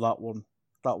 So that was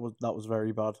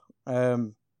very bad.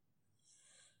 Obviously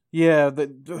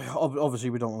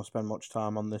we don't want to spend much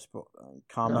time on this, but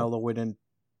Carmella winning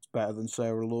better than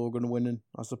Sarah Logan winning,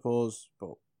 I suppose.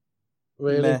 But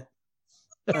Really?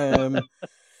 the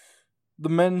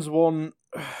men's one,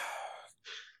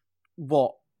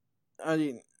 what? I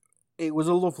mean, it was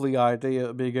a lovely idea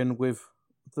to begin with,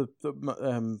 the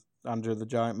Andre the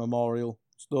Giant Memorial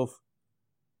stuff.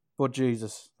 But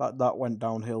Jesus, that went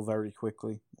downhill very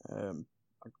quickly.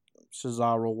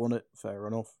 Cesaro won it, fair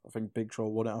enough. I think Big Show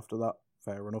won it after that,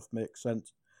 fair enough, makes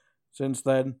sense. Since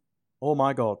then, oh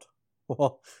my God,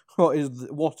 what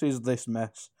is this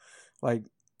mess? Like,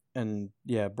 and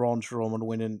yeah, Braun Strowman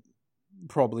winning,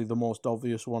 probably the most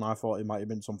obvious one. I thought it might have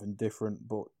been something different,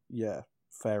 but yeah,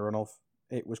 fair enough.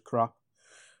 It was crap.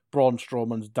 Braun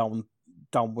Strowman's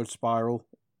downward spiral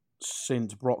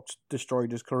since Brock's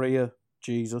destroyed his career.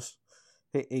 Jesus,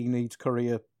 he needs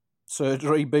career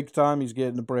surgery big time. He's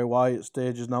getting the Bray Wyatt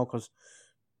stages now, because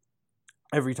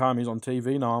every time he's on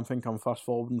TV now, I'm fast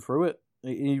forwarding through it.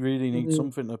 He really needs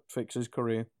something to fix his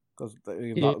career, because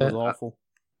that was awful.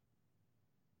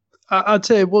 I'd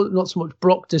say it was not so much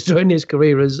Brock destroying his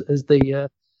career as the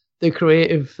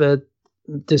creative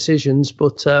decisions,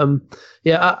 but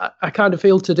I kind of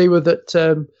feel to do with it.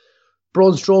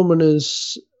 Braun Strowman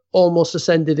has almost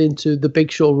ascended into the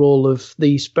Big Show role of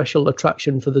the special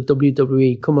attraction for the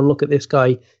WWE. Come and look at this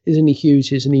guy. Isn't he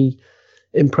huge? Isn't he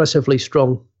impressively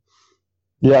strong?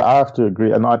 Yeah, I have to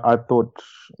agree. And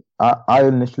I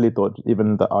initially thought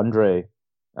even the Andre,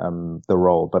 the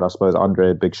role, but I suppose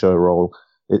Andre Big Show role,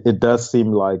 it does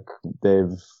seem like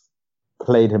they've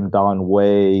played him down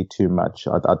way too much.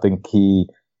 I think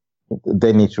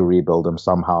they need to rebuild him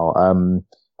somehow.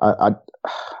 I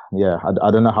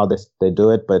don't know how they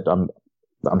do it, but I'm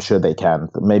sure they can.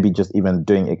 Maybe just even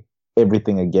doing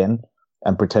everything again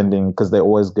and pretending, because they're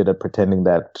always good at pretending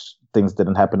that things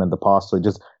didn't happen in the past. So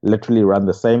just literally run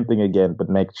the same thing again, but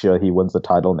make sure he wins the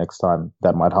title next time.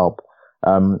 That might help.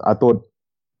 I thought,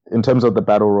 in terms of the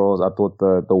battle royals, I thought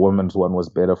the women's one was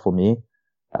better for me.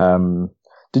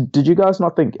 Did you guys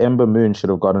not think Ember Moon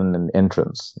should have gotten an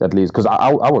entrance at least? Because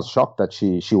I was shocked that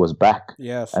she was back.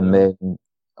 Yes. And then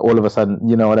all of a sudden,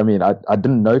 you know what I mean? I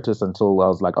didn't notice until I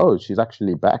was like, oh, she's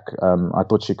actually back. I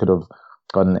thought she could have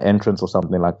got an entrance or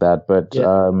something like that. But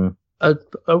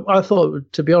I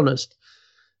thought, to be honest,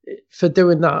 for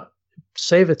doing that,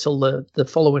 save it till the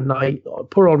following night,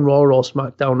 put her on Raw or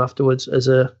SmackDown afterwards as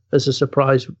a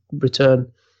surprise return.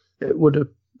 It would have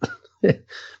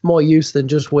more use than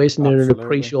just wasting her in a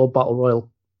pre-show battle royal.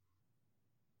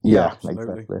 Yeah,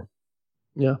 exactly.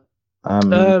 Yeah.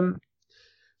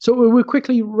 So we'll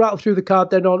quickly rattle through the card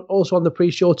then. Also on the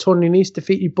pre-show, Tony Nese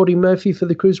defeated Buddy Murphy for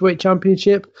the Cruiserweight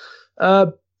Championship.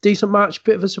 Decent match,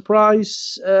 bit of a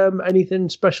surprise. Anything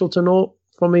special to note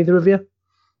from either of you?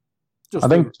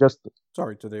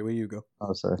 Sorry, today where you go.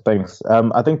 Oh, sorry. Thanks.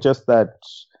 I think just that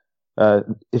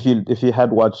if you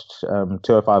had watched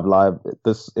 205 Live,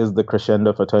 this is the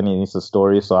crescendo for Tony Nese's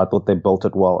story. So I thought they built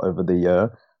it well over the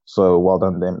year. So well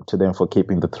done to them for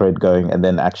keeping the thread going and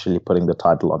then actually putting the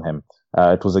title on him.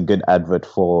 It was a good advert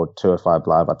for 205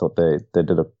 Live. I thought they did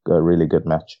a really good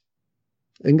match.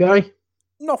 And Guy?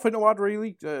 Nothing to add,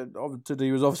 really.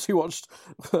 Today was obviously watched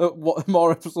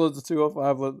more episodes of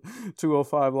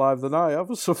 205 Live than I have,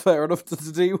 so fair enough to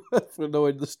Today for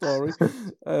knowing the story.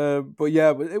 But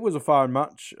yeah, it was a fine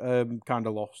match. Kind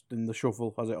of lost in the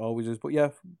shuffle, as it always is. But yeah,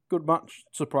 good match.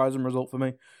 Surprising result for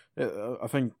me. I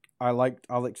think I liked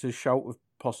Alex's shout of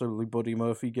possibly Buddy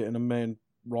Murphy getting a main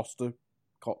roster,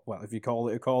 well, if you call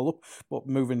it a call-up, but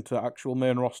moving to actual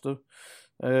main roster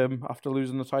after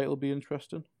losing the title will be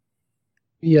interesting.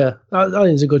 Yeah, I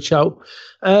think it's a good shout.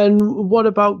 And what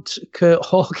about Kurt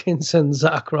Hawkins and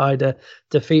Zack Ryder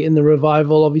defeating the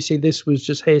Revival? Obviously, this was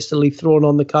just hastily thrown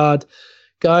on the card.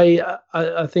 Guy,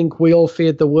 I think we all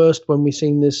feared the worst when we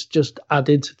seen this just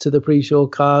added to the pre-show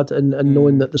card and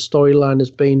knowing that the storyline has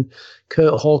been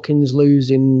Kurt Hawkins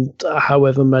losing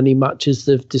however many matches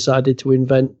they've decided to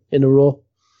invent in a row.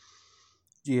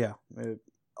 Yeah,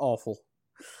 awful.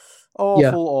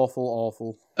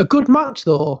 Awful. A good match,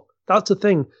 though. That's the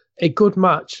thing. A good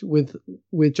match with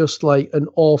just like an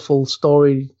awful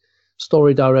story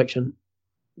direction.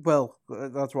 Well,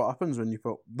 that's what happens when you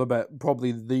put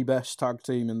probably the best tag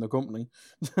team in the company,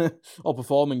 or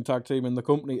performing tag team in the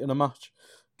company, in a match.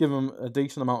 Give them a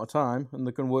decent amount of time, and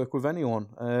they can work with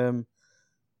anyone.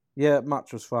 Yeah,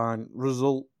 match was fine.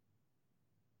 Result,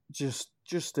 just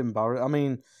embarrassing. I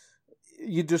mean,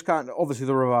 you just can't. Obviously,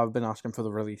 the Revive have been asking for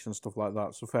the release and stuff like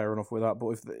that, so fair enough with that.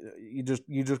 But you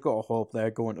just got to hope they're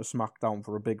going to SmackDown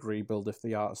for a big rebuild if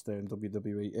they are to stay in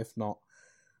WWE. If not,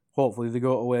 hopefully they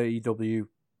go to AEW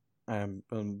and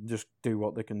just do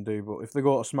what they can do. But if they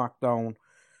go to SmackDown,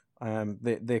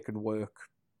 they could work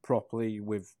properly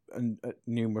with a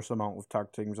numerous amount of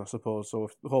tag teams, I suppose. So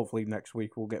hopefully next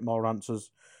week we'll get more answers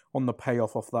on the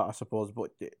payoff of that, I suppose. But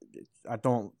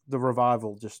the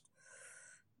Revival just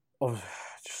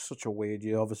such a weird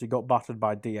year. Obviously got battered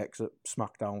by DX at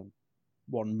SmackDown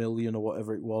 1 million or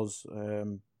whatever it was.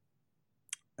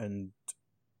 And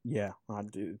yeah,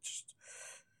 it's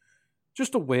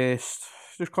just a waste.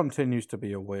 Just continues to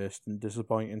be a waste and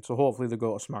disappointing. So hopefully they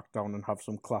go to SmackDown and have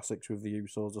some classics with the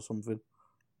Usos or something.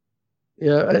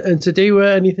 Yeah, and today,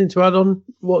 anything to add on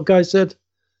what Guy said?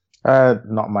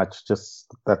 Not much.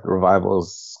 Just that Revival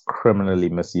is criminally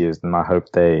misused, and I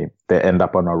hope they end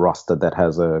up on a roster that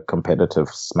has a competitive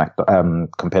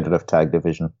competitive tag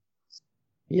division.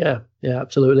 Yeah,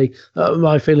 absolutely.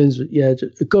 My feelings,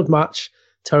 a good match,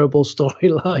 terrible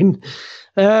storyline.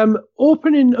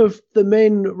 Opening of the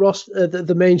main roster,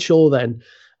 the main show. Then,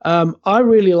 I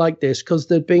really like this because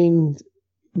there'd been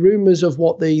rumors of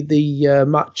what the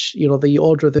match, the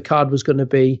order of the card was going to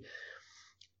be,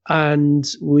 and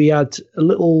we had a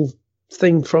little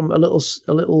thing from a little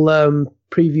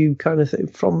preview kind of thing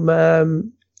from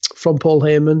Paul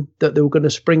Heyman that they were going to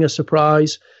spring a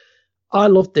surprise. I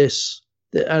loved this,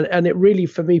 and it really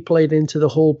for me played into the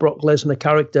whole Brock Lesnar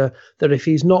character that if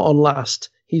he's not on last,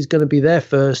 he's going to be there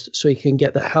first so he can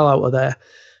get the hell out of there.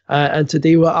 And to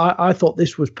do I thought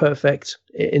this was perfect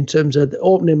in terms of the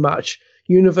opening match.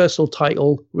 Universal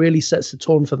title really sets the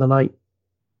tone for the night.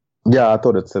 Yeah, I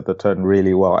thought it set the tone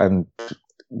really well. And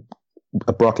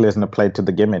Brock Lesnar played to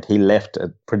the gimmick. He left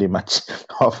it pretty much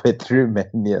halfway through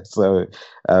Mania, so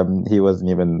he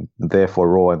wasn't even there for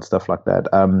Raw and stuff like that.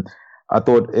 I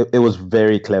thought it was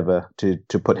very clever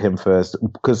to put him first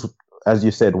because, as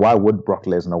you said, why would Brock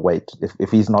Lesnar wait?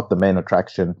 If he's not the main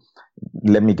attraction,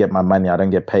 let me get my money. I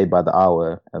don't get paid by the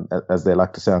hour, as they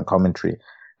like to say on commentary.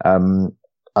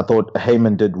 I thought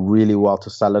Heyman did really well to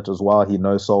sell it as well. He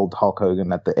no-sold Hulk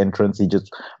Hogan at the entrance. He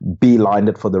just beelined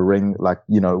it for the ring. Like,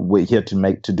 we're here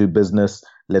to do business.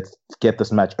 Let's get this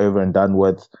match over and done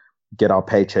with, get our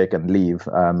paycheck and leave.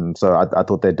 So I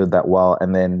thought they did that well.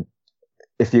 And then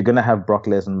if you're going to have Brock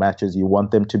Lesnar matches, you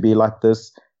want them to be like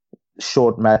this.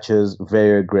 Short matches,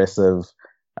 very aggressive.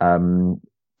 The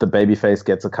babyface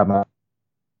gets a come up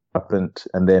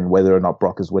and then whether or not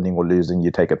Brock is winning or losing, you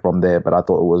take it from there. But I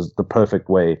thought it was the perfect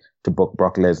way to book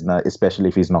Brock Lesnar, especially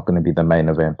if he's not going to be the main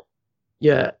event.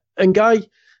 Yeah. And Guy,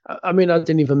 I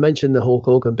didn't even mention the Hulk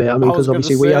Hogan bit. Because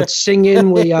obviously we had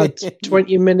singing, we had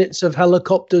 20 minutes of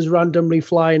helicopters randomly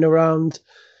flying around.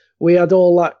 We had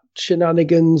all that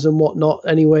shenanigans and whatnot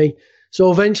anyway.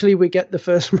 So eventually we get the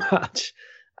first match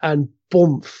and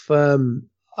boom.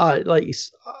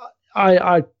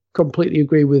 I completely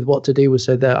agree with what Today was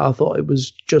said there. I thought it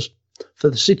was just for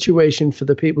the situation, for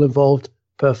the people involved,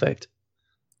 perfect.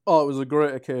 Oh, it was a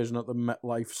great occasion at the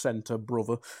MetLife Centre,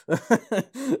 brother.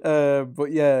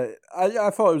 But yeah, I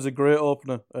thought it was a great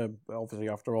opener, obviously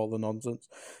after all the nonsense.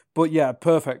 But yeah,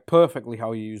 perfectly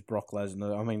how you use Brock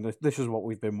Lesnar. This is what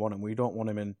we've been wanting. We don't want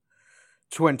him in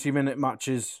 20-minute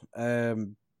matches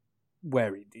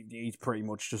where he's pretty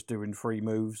much just doing 3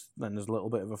 moves, then there's a little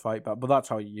bit of a fight back. But that's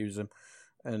how you use him.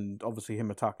 And obviously him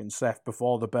attacking Seth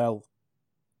before the bell.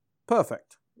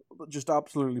 Perfect. Just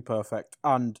absolutely perfect.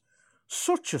 And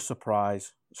such a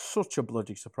surprise. Such a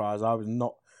bloody surprise. I was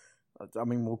not...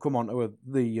 we'll come on to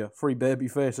the 3 baby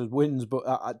faces wins, but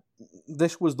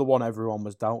this was the one everyone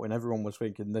was doubting. Everyone was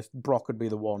thinking this Brock would be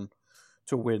the one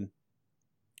to win.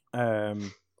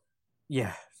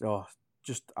 Yeah. Oh,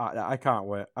 just I can't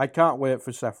wait. I can't wait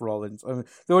for Seth Rollins. The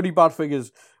only bad thing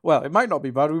is, well, it might not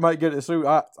be bad. We might get it soon.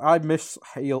 I miss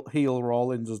heel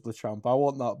Rollins as the champ. I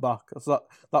want that back.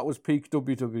 That was peak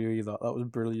WWE. That was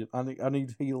brilliant. I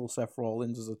need heel Seth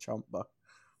Rollins as a champ back.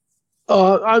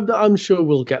 Oh, I'm sure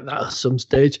we'll get that at some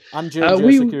stage. And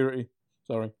JJ Security.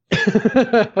 Sorry.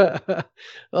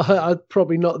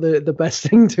 Probably not the best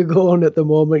thing to go on at the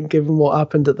moment, given what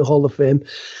happened at the Hall of Fame.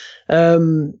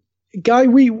 Guy,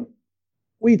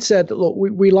 we'd said, look,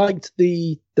 we liked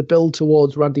the build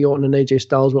towards Randy Orton and AJ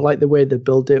Styles. We liked the way they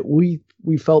built it. We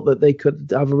felt that they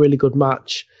could have a really good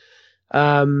match.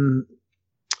 I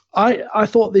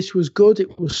thought this was good.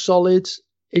 It was solid,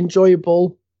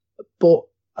 enjoyable, but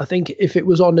I think if it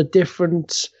was on a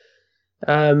different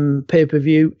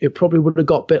pay-per-view, it probably would have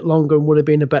got a bit longer and would have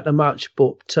been a better match.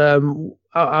 But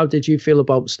how did you feel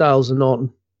about Styles and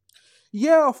Orton?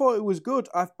 Yeah, I thought it was good.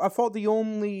 I thought the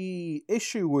only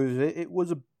issue with it was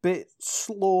a bit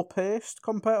slow-paced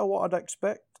compared to what I'd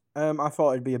expect. I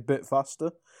thought it'd be a bit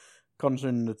faster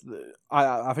considering that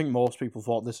I think most people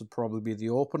thought this would probably be the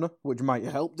opener, which might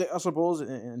have helped it, I suppose,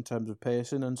 in terms of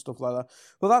pacing and stuff like that.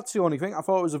 But that's the only thing. I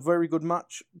thought it was a very good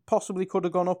match. Possibly could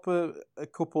have gone up a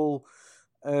couple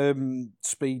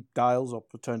speed dials, or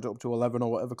turned it up to 11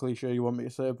 or whatever cliche you want me to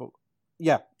say. But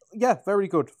yeah, very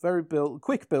good. Very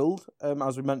quick build,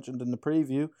 as we mentioned in the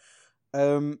preview.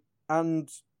 And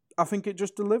I think it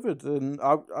just delivered, and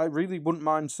I really wouldn't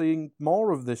mind seeing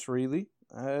more of this, really.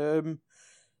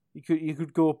 You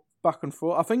could go back and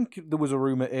forth. I think there was a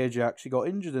rumour AJ actually got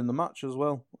injured in the match as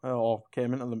well, or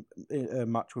came into the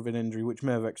match with an injury, which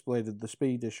may have explained the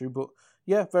speed issue. But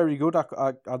yeah, very good.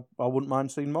 I wouldn't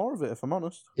mind seeing more of it, if I'm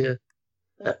honest. Yeah,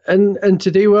 and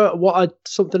today,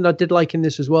 something I did like in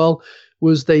this as well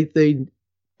was they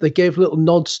gave little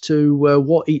nods to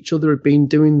what each other had been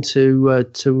doing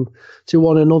to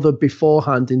one another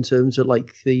beforehand in terms of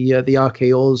like the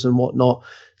RKOs and whatnot.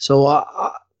 So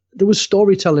there was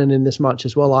storytelling in this match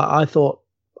as well. I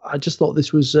just thought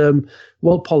this was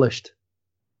well polished.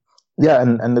 Yeah,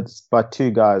 and it's by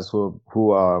two guys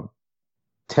who are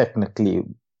technically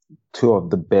two of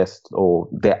the best, or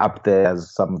they're up there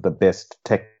as some of the best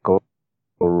technical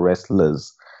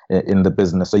wrestlers in the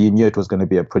business. So you knew it was going to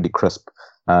be a pretty crisp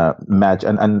match.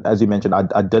 And as you mentioned,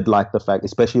 I did like the fact,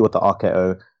 especially with the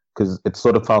RKO, because it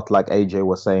sort of felt like AJ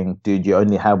was saying, dude, you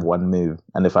only have one move.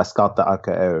 And if I scout the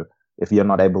RKO, if you're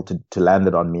not able to land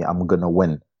it on me, I'm going to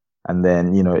win. And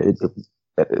then,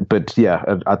 but yeah,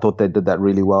 I thought they did that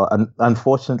really well. And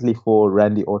unfortunately for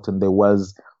Randy Orton, there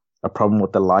was a problem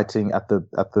with the lighting at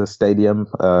the stadium,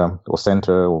 or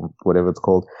center, or whatever it's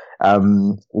called,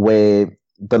 where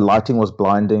the lighting was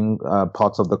blinding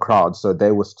parts of the crowd. So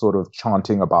they were sort of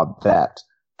chanting about that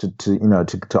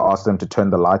to ask them to turn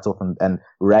the lights off. And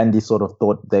Randy sort of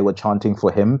thought they were chanting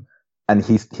for him. And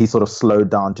he sort of slowed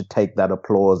down to take that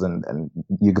applause, and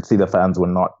you could see the fans were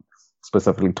not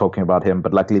specifically talking about him,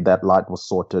 but luckily that light was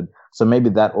sorted. So maybe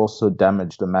that also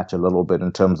damaged the match a little bit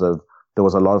in terms of there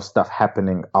was a lot of stuff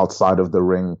happening outside of the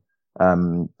ring.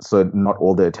 So not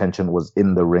all the attention was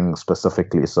in the ring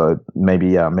specifically. So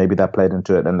maybe that played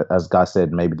into it. And as Guy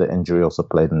said, maybe the injury also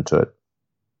played into it.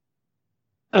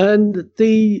 And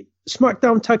the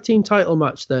SmackDown Tag Team title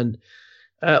match then.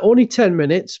 Only 10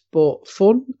 minutes, but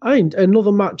fun.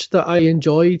 Another match that I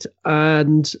enjoyed,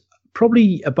 and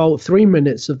probably about 3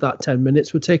 minutes of that 10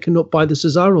 minutes were taken up by the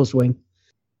Cesaro swing.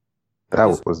 That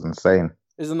was insane.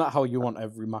 Isn't that how you want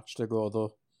every match to go,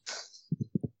 though?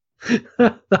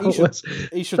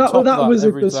 He should top that was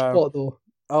a good time. Spot, though.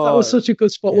 Oh, that was such a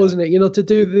good spot, wasn't it? To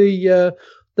do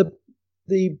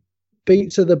the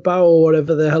beat to the bow, or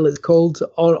whatever the hell it's called,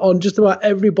 on just about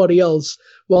everybody else,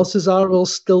 while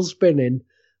Cesaro's still spinning.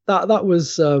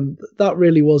 That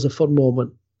really was a fun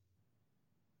moment.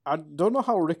 I don't know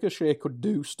how Ricochet could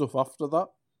do stuff after that,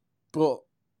 but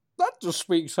that just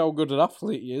speaks how good an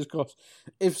athlete he is. Because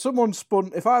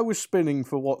if I was spinning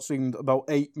for what seemed about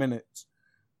 8 minutes,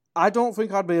 I don't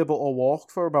think I'd be able to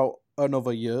walk for about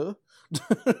another year.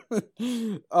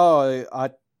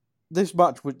 This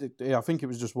match, I think it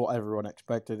was just what everyone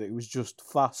expected. It was just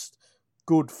fast,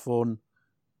 good fun,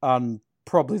 and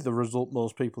probably the result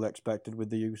most people expected, with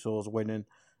the Usos winning.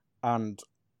 And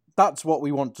that's what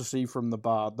we want to see from the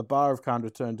Bar. The Bar have kind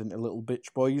of turned into little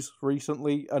bitch boys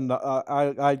recently, and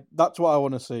I that's what I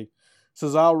want to see.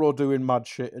 Cesaro doing mad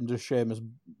shit and just Sheamus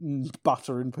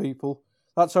battering people.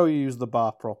 That's how you use the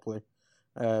Bar properly.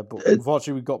 But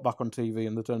unfortunately, we got back on TV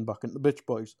and they turned back into bitch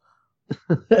boys.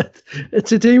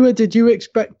 Today, did you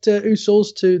expect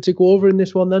Usos to go over in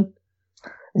this one then?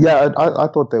 Yeah, I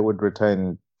thought they would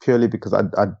retain, purely because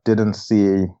I didn't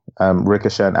see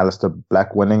Ricochet and Aleister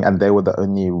Black winning, and they were the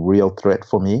only real threat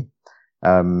for me.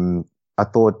 I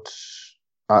thought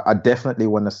I definitely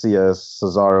want to see a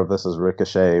Cesaro versus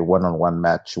Ricochet one-on-one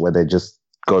match where they just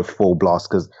go full blast,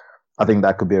 because I think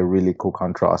that could be a really cool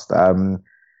contrast.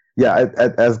 Yeah,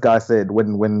 as Guy said,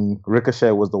 when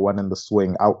Ricochet was the one in the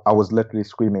swing, I was literally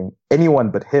screaming,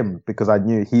 anyone but him, because I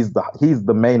knew he's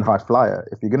the main high flyer.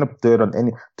 If you're gonna do it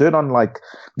on like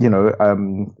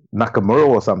Nakamura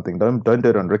or something, don't do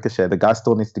it on Ricochet. The guy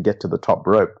still needs to get to the top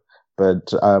rope.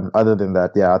 But other than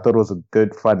that, yeah, I thought it was a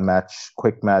good, fun match,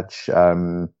 quick match,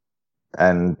 and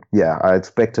yeah, I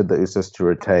expected the Usos to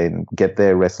retain, get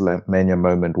their WrestleMania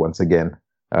moment once again.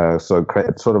 So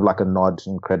it's sort of like a nod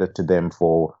and credit to them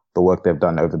for the work they've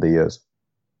done over the years.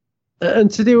 And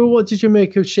today, what did you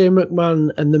make of Shane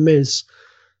McMahon and The Miz?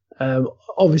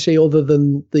 Obviously, other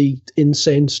than the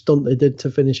insane stunt they did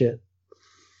to finish it.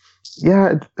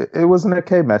 Yeah, it was an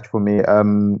okay match for me.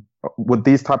 With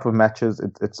these type of matches,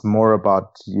 it's more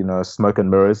about, smoke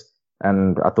and mirrors.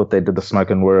 and I thought they did the smoke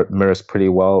and mirrors pretty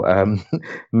well.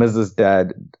 Miz's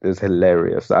dad is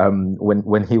hilarious.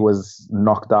 When he was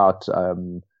knocked out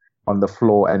on the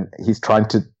floor, and he's trying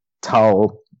to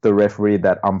tell the referee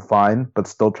that I'm fine, but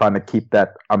still trying to keep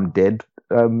that I'm dead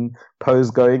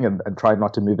pose going and try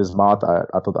not to move his mouth.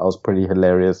 I thought that was pretty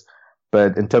hilarious.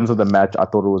 But in terms of the match, I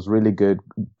thought it was really good.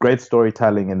 Great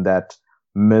storytelling in that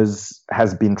Miz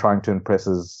has been trying to impress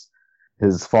his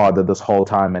father this whole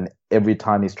time, and every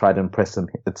time he's tried to impress him,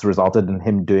 it's resulted in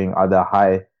him doing either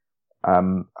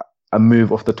a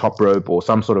move off the top rope or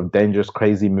some sort of dangerous,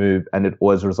 crazy move, and it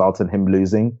always results in him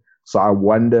losing. So I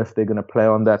wonder if they're going to play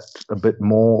on that a bit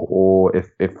more, or if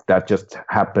that just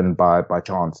happened by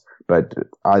chance. But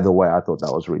either way, I thought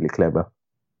that was really clever.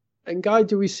 And Guy,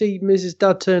 do we see Miz's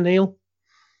dad turn heel?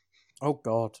 Oh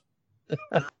God,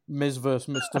 Miz versus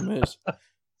Mr. Miz.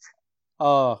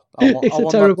 It's a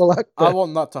terrible actor. I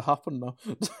want that to happen now.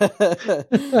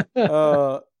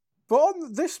 But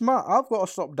on this match, I've got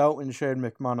to stop doubting Shane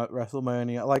McMahon at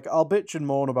WrestleMania. Like, I'll bitch and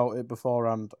moan about it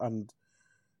beforehand, and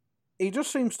he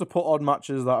just seems to put on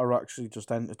matches that are actually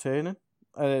just entertaining.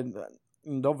 And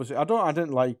obviously, I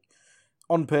didn't like,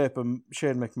 on paper,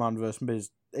 Shane McMahon versus Miz.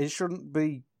 It shouldn't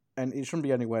be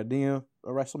anywhere near a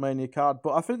WrestleMania card,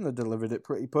 but I think they delivered it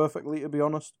pretty perfectly, to be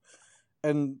honest.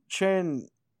 And Shane,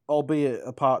 albeit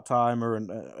a part-timer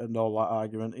and all that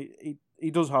argument,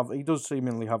 he does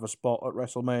seemingly have a spot at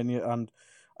WrestleMania, and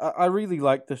I really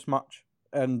like this match.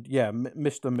 And yeah,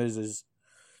 Mr. Miz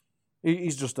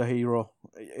he's just a hero.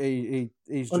 He's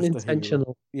just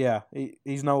unintentional. A hero. Yeah,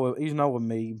 he's now a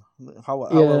meme. How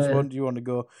else do you want to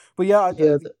go? But yeah,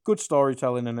 good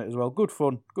storytelling in it as well. Good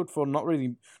fun. Not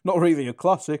really a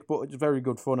classic, but it's very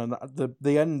good fun. And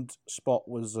the end spot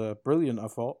was brilliant, I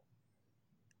thought.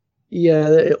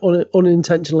 Yeah,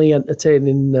 unintentionally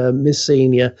entertaining Miz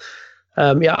Senior.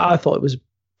 I thought it was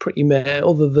pretty meh.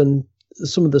 Other than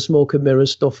some of the smoke and mirror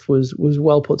stuff was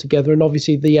well put together, and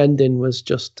obviously the ending was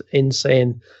just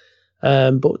insane.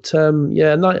 Kind of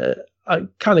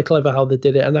clever how they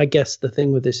did it. And I guess the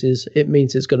thing with this is it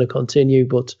means it's going to continue.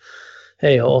 But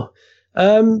hey ho,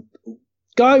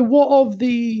 Guy, what of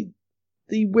the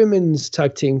women's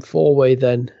tag team 4-way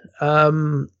then?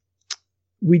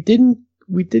 We didn't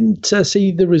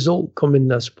see the result coming,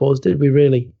 I suppose, did we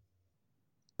really?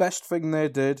 Best thing they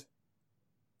did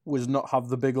was not have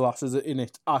the big lasses in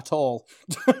it at all.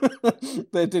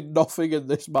 They did nothing in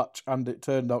this match, and it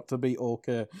turned out to be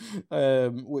okay.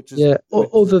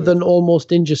 Other than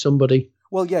almost injure somebody.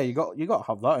 Well, yeah, you got to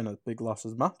have that in a big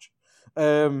lasses match.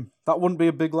 That wouldn't be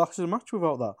a big lasses match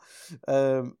without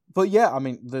that. But yeah, I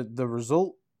mean the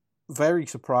result, very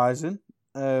surprising.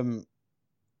 I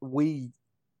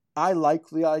like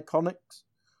the Iconics,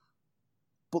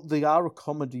 but they are a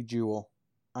comedy duo,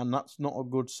 and that's not a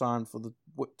good sign for the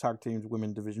tag team's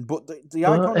women division. But the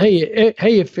Iconics...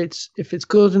 Hey, if it's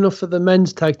good enough for the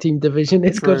men's tag team division,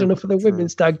 it's good enough for the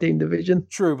women's tag team division.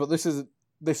 True, but this is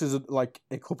like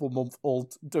a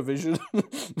couple-month-old division.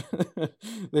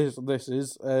 This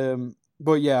is.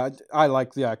 But yeah, I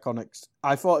like the Iconics.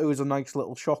 I thought it was a nice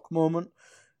little shock moment,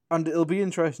 and it'll be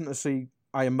interesting to see.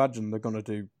 I imagine they're going to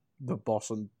do the Boss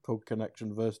and Pug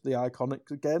Connection versus the Iconics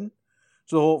again.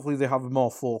 So hopefully they have more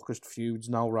focused feuds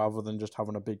now rather than just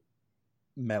having a big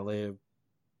melee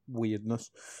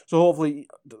weirdness. So hopefully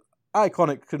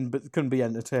Iconic can be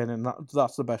entertaining.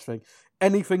 That's the best thing.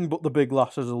 Anything but the big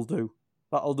lasses will do.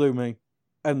 That'll do me.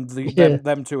 And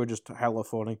them two are just hella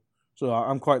funny. So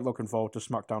I'm quite looking forward to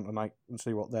SmackDown tonight and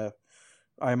see what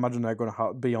I imagine they're going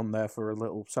to be on there for a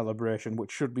little celebration,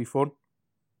 which should be fun.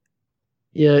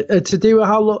 Yeah, to do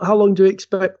how long do you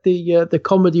expect the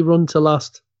comedy run to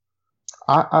last?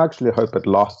 I actually hope it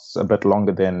lasts a bit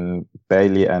longer than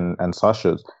Bayley and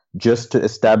Sasha's, just to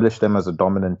establish them as a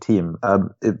dominant team.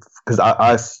 Because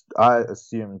I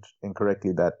assumed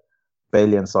incorrectly that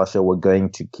Bayley and Sasha were going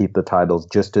to keep the titles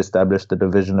just to establish the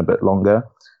division a bit longer.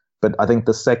 But I think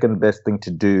the second best thing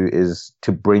to do is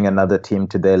to bring another team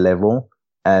to their level.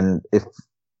 And if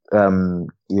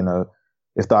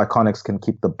if the Iconics can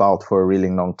keep the belt for a really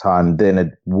long time, then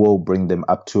it will bring them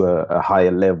up to a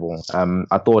higher level.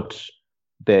 I thought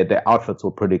their outfits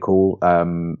were pretty cool.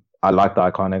 I like the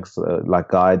Iconics, like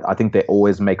Guy. I think they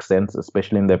always make sense,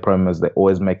 especially in their promos. They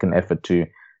always make an effort to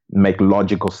make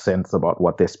logical sense about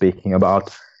what they're speaking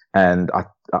about. And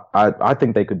I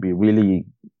think they could be really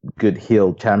good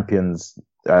heel champions,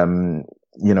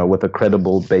 with a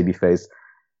credible babyface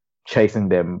chasing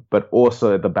them. But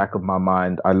also at the back of my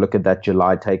mind, I look at that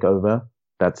July takeover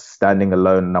that's standing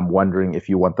alone, and I'm wondering if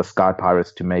you want the Sky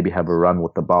Pirates to maybe have a run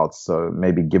with the belts, so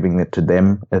maybe giving it to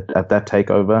them at that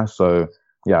takeover. So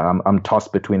yeah, I'm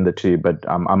tossed between the two, but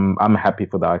I'm happy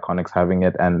for the Iconics having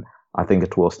it, and I think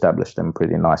it will establish them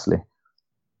pretty nicely.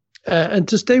 And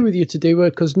to stay with you today,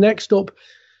 because next up,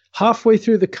 halfway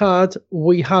through the card,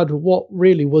 we had what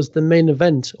really was the main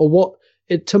event, or what,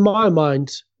 to my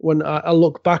mind, when I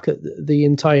look back at the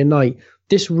entire night,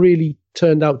 this really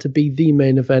turned out to be the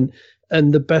main event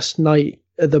and the best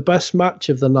match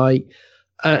of the night.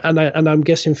 And I'm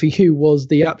guessing for you was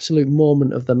the absolute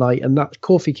moment of the night, and that's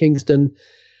Kofi Kingston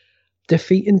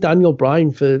defeating Daniel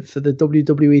Bryan for the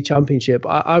WWE Championship.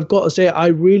 I've got to say, I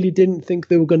really didn't think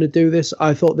they were going to do this.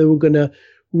 I thought they were going to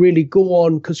really go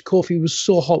on because Kofi was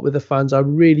so hot with the fans. I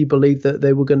really believed that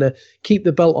they were going to keep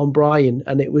the belt on Bryan,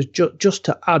 and it was just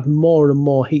to add more and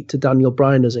more heat to Daniel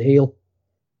Bryan as a heel.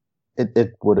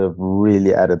 It would have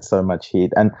really added so much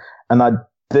heat, and I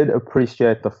did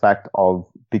appreciate the fact of,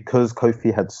 because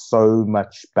Kofi had so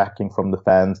much backing from the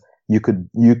fans, you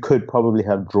could probably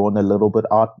have drawn a little bit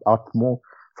out more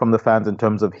from the fans in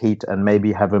terms of heat, and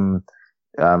maybe have him,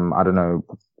 I don't know,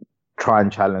 try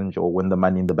and challenge or win the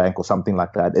Money in the Bank or something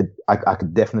like that. I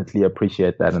could definitely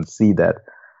appreciate that and see that.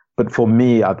 But for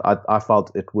me, I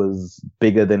felt it was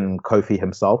bigger than Kofi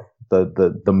himself,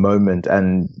 the moment,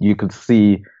 and you could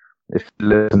see, if you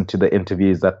listen to the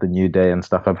interviews that the New Day and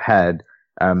stuff have had,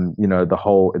 the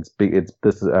whole, it's big, it's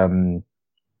this,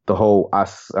 the whole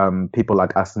us, people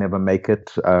like us never make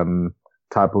it,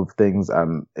 type of things.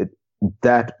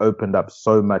 That opened up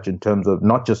so much in terms of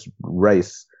not just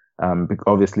race,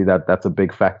 obviously that's a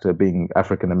big factor, being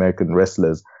African American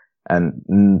wrestlers, and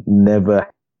never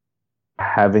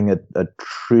having a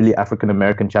truly African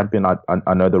American champion.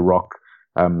 I know The Rock,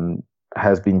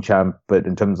 has been champ, but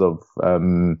in terms of,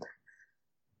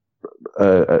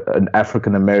 an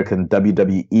African American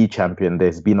WWE champion,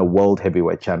 there's been a world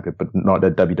heavyweight champion, but not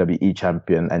a WWE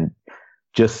champion. And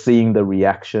just seeing the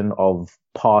reaction of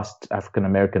past African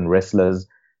American wrestlers,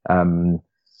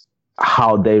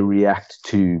 how they react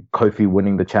to Kofi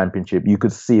winning the championship, you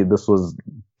could see this was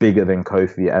bigger than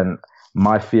Kofi. And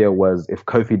my fear was, if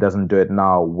Kofi doesn't do it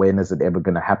now, when is it ever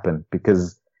going to happen?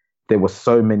 Because there were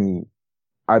so many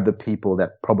other people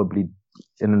that probably,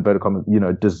 in inverted commas,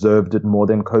 deserved it more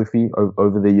than Kofi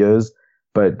over the years.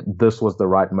 But this was the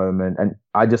right moment. And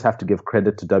I just have to give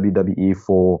credit to WWE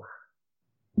for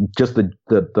just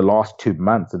the last 2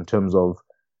 months, in terms of,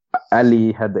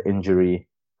 Ali had the injury.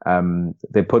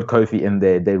 They put Kofi in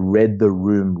there. They read the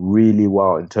room really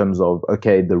well in terms of,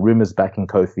 okay, the room is backing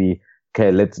Kofi.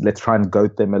 Okay, let's try and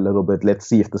goat them a little bit. Let's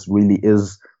see if this really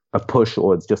is a push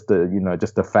or it's just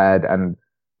a fad. And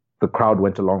the crowd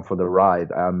went along for the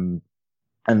ride.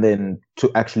 And then to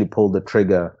actually pull the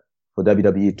trigger for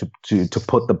WWE to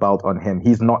put the belt on him.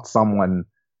 He's not someone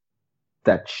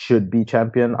that should be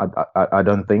champion. I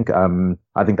don't think.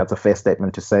 I think that's a fair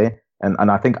statement to say.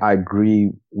 And I think I agree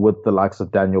with the likes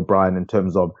of Daniel Bryan in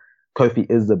terms of, Kofi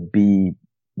is a B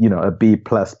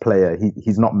plus player.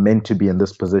 He's not meant to be in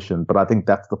this position, but I think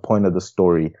that's the point of the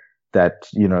story, that,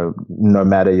 no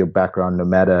matter your background, no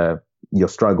matter your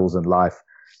struggles in life,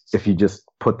 if you just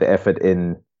put the effort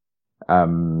in,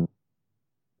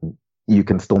 you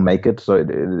can still make it. So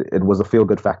it was a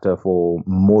feel-good factor for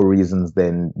more reasons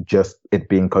than just it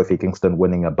being Kofi Kingston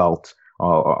winning a belt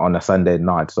on a Sunday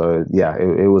night. So yeah,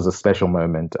 it was a special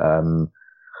moment.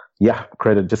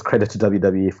 Credit to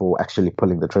WWE for actually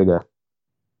pulling the trigger.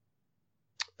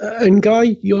 And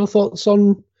Guy, your thoughts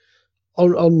on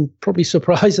probably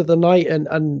surprise of the night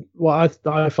and what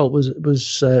I felt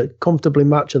was comfortably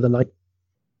match of the night.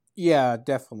 Yeah,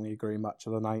 definitely agree, match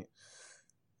of the night.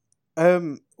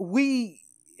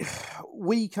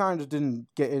 We kind of didn't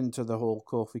get into the whole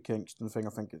Kofi Kingston thing. I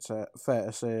think it's fair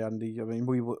to say, Andy. I mean,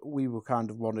 we were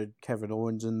kind of wanted Kevin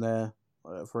Owens in there,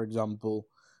 for example,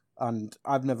 and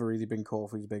I've never really been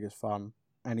Kofi's biggest fan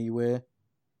anyway.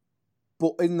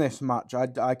 But in this match,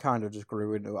 I kind of just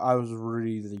grew into it. I was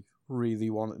really, really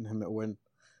wanting him to win,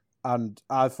 and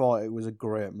I thought it was a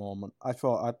great moment. I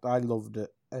loved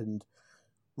it, and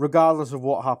regardless of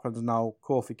what happens now,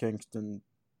 Kofi Kingston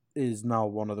is now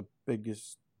one of the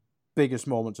biggest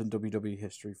moments in WWE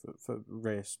history for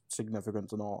race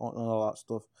significance and all that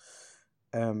stuff.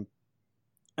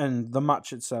 And the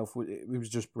match itself, it was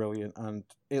just brilliant, and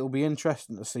it'll be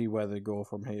interesting to see where they go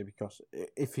from here, because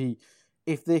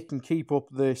if they can keep up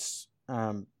this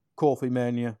Kofi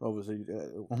Mania, obviously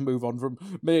we'll move on from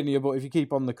Mania, but if you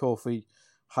keep on the Kofi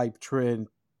hype train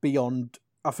beyond,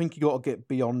 I think you got to get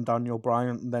beyond Daniel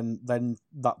Bryan, and then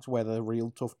that's where the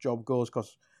real tough job goes,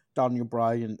 because Daniel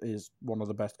Bryan is one of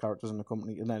the best characters in the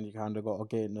company, and then you kind of got to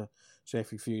get into, say, if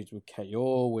he feuds with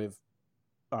KO, with,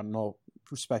 I don't know,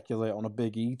 speculate on a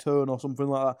Big E turn or something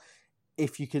like that.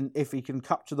 if he can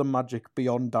capture the magic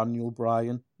beyond Daniel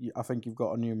Bryan, I think you've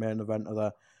got a new main eventer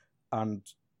there. And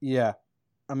yeah,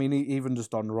 I mean, even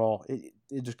just on Raw,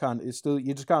 you're just kind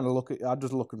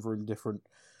of looking for him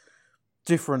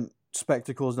different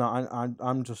spectacles now.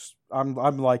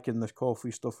 I'm liking this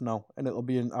Kofi stuff now, and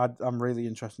I'm really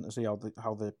interested to see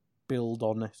how they build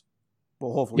on it.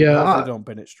 But hopefully they don't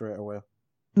bin it straight away.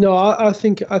 No, I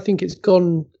think it's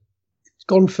gone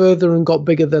further and got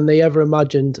bigger than they ever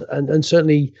imagined, and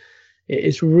certainly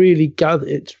it's really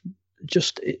gathered.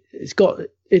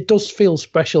 It does feel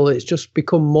special. It's just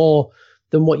become more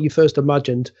than what you first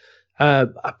imagined.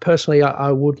 Personally,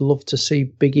 I would love to see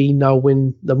Big E now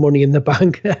win the Money in the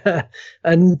Bank,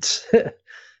 and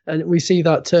we see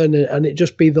that turn, and it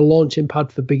just be the launching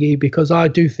pad for Big E, because I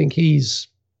do think he's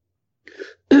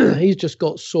just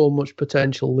got so much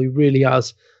potential. He really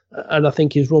has, and I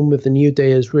think his run with the New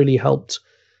Day has really helped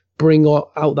bring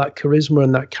out that charisma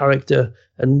and that character,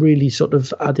 and really sort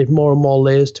of added more and more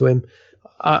layers to him.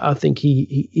 I think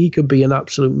he could be an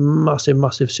absolute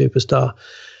massive superstar.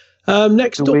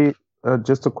 Next up.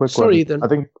 Just a quick Sorry, one. then. I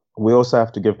think we also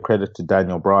have to give credit to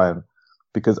Daniel Bryan,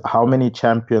 because how many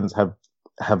champions have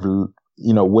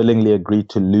willingly agreed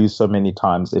to lose so many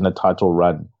times in a title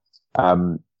run?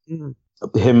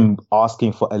 Him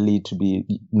asking for Ali to be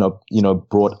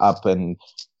brought up and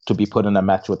to be put in a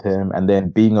match with him, and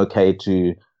then being okay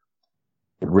to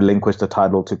relinquish the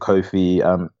title to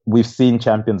Kofi. We've seen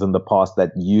champions in the past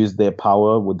that use their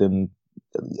power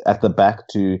at the back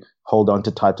to hold on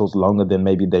to titles longer than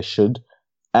maybe they should.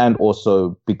 And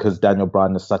also because Daniel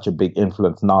Bryan is such a big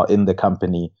influence now in the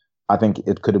company, I think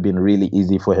it could have been really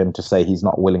easy for him to say he's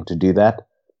not willing to do that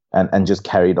and just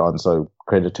carried on. So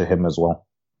credit to him as well.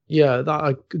 Yeah, that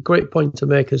a great point to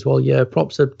make as well. Yeah,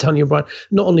 props to Daniel Bryan.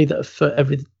 Not only that for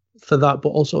that, but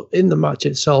also in the match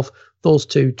itself, those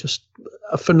two just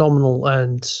are phenomenal.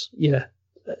 And yeah,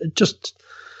 just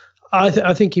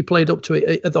I think he played up to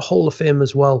it at the Hall of Fame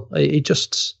as well.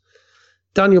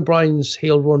 Daniel Bryan's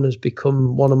heel run has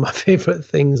become one of my favorite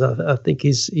things. I think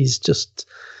he's just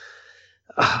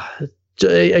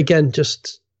again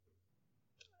just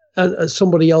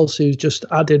somebody else who's just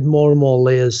added more and more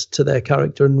layers to their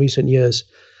character in recent years.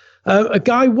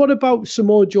 What about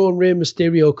Samoa Joe and Rey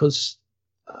Mysterio? Because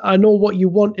I know what you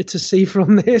wanted to see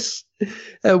from this.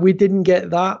 We didn't get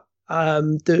that.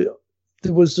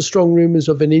 There was the strong rumors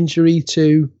of an injury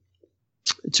to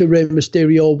Rey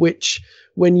Mysterio, which,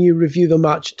 when you review the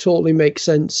match, totally makes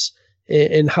sense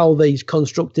in how they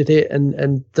constructed it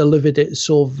and delivered it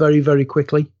so very, very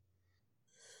quickly.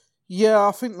 Yeah,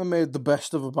 I think they made the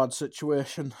best of a bad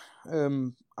situation.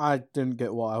 I didn't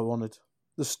get what I wanted.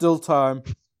 There's still time.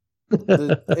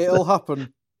 It'll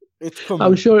happen. It's coming.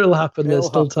 I'm sure it'll happen. There's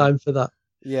still time for that.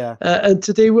 Yeah. And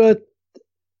today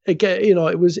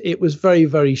it was very,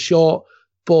 very short,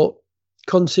 but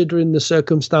considering the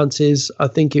circumstances, I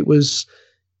think it was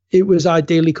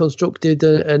ideally constructed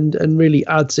and really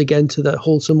adds again to that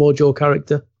whole Samoa Joe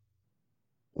character.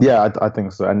 Yeah, I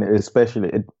think so. And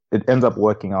especially it ends up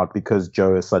working out because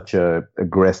Joe is such a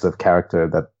aggressive character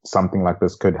that something like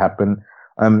this could happen.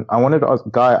 I wanted to ask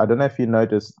Guy, I don't know if you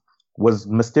noticed, was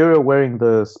Mysterio wearing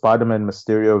the Spider-Man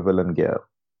Mysterio villain gear?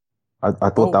 I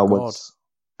thought was,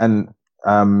 and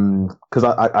because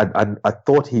I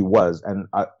thought he was, and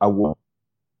I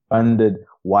wondered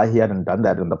why he hadn't done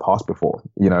that in the past before.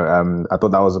 I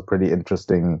thought that was a pretty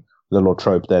interesting little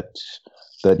trope that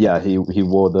he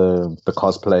wore the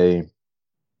cosplay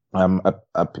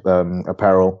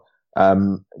apparel.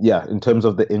 In terms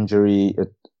of the injury,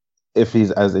 if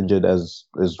he's as injured as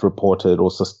is reported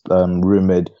or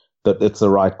rumored, that it's the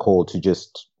right call to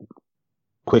just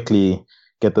quickly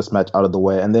get this match out of the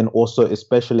way. And then also,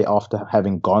 especially after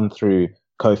having gone through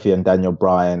Kofi and Daniel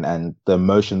Bryan and the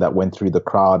emotion that went through the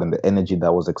crowd and the energy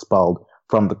that was expelled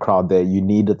from the crowd there, you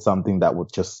needed something that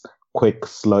would just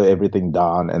slow everything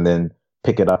down and then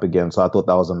pick it up again. So I thought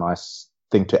that was a nice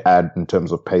thing to add in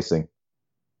terms of pacing.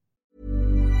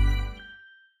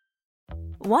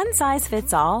 One size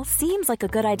fits all seems like a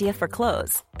good idea for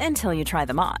clothes until you try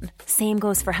them on. Same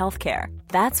goes for healthcare.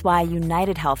 That's why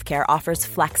United Healthcare offers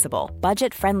flexible,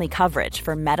 budget-friendly coverage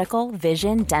for medical,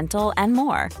 vision, dental, and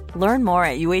more. Learn more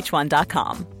at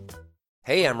UH1.com.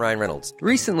 Hey, I'm Ryan Reynolds.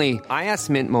 Recently, I asked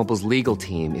Mint Mobile's legal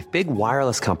team if big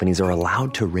wireless companies are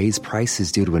allowed to raise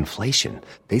prices due to inflation.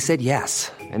 They said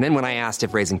yes. And then when I asked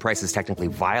if raising prices technically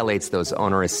violates those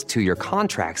onerous 2-year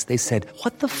contracts, they said,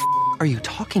 "What the f*** are you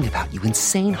talking about, you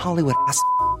insane Hollywood ass?"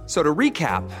 So to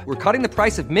recap, we're cutting the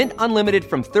price of Mint Unlimited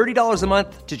from $30 a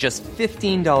month to just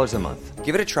 $15 a month.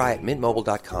 Give it a try at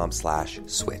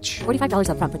mintmobile.com/switch. $45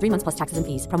 up front for 3 months plus taxes and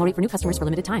fees. Promo rate for new customers for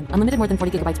limited time. Unlimited more than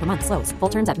 40 gigabytes per month. Slows full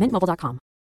terms at mintmobile.com.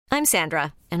 I'm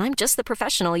Sandra, and I'm just the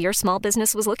professional your small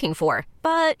business was looking for.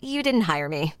 But you didn't hire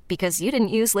me because you didn't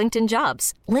use LinkedIn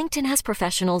Jobs. LinkedIn has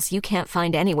professionals you can't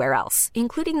find anywhere else,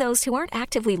 including those who aren't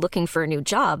actively looking for a new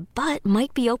job, but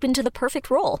might be open to the perfect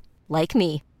role, like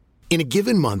me. In a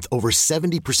given month, over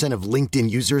 70% of LinkedIn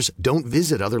users don't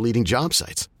visit other leading job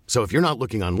sites. So if you're not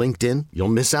looking on LinkedIn, you'll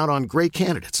miss out on great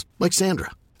candidates like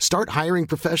Sandra. Start hiring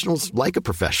professionals like a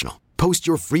professional. Post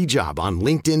your free job on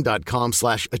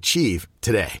linkedin.com/achieve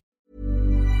today.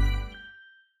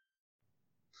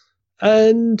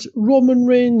 And Roman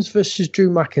Reigns versus Drew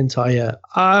McIntyre.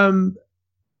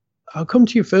 I'll come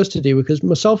to you first today because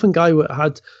myself and Guy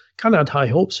had high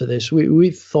hopes for this.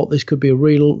 We thought this could be a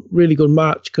really good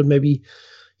match. Could maybe,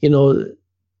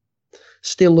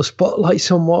 steal the spotlight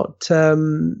somewhat.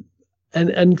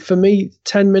 And for me,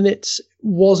 10 minutes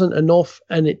wasn't enough,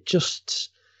 and it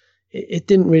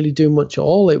didn't really do much at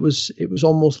all. It was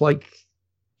almost like,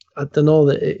 I don't know,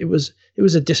 that it was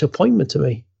a disappointment to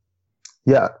me.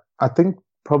 Yeah, I think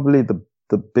probably the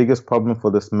biggest problem for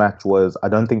this match was I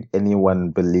don't think anyone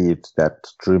believed that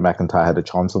Drew McIntyre had a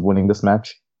chance of winning this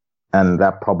match. And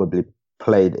that probably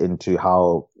played into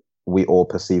how we all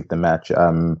perceived the match.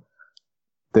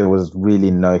 There was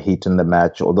really no heat in the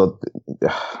match, although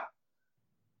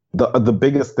the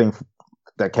biggest thing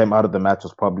that came out of the match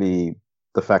was probably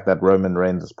the fact that Roman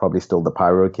Reigns is probably still the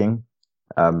Pyro King.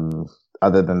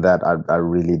 Other than that, I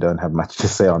really don't have much to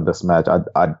say on this match.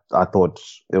 I thought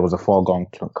it was a foregone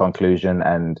conclusion,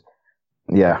 and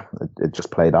yeah, it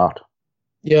just played out.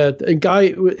 Yeah, and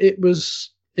Guy,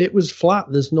 it was flat.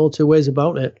 There's no two ways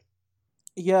about it.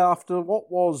 Yeah, after what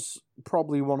was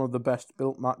probably one of the best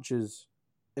built matches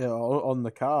on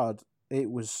the card,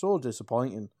 it was so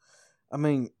disappointing. I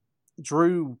mean,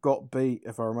 Drew got beat,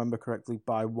 if I remember correctly,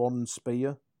 by one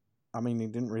spear. I mean, he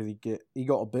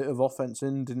got a bit of offense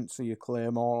in, didn't see a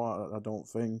Claymore, I don't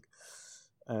think.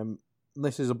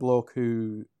 This is a bloke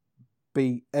who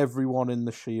beat everyone in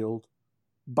the Shield,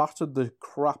 battered the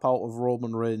crap out of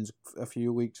Roman Reigns a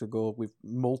few weeks ago with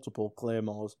multiple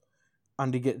Claymores,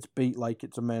 and he gets beat like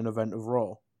it's a main event of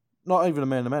Raw. Not even a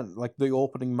main event, like the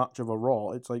opening match of a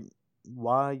Raw. It's like,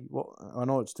 why? What? I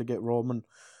know it's to get Roman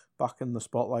back in the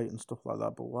spotlight and stuff like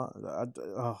that, but what?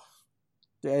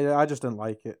 I just didn't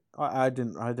like it. I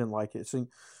didn't like it.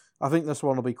 I think this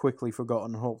one will be quickly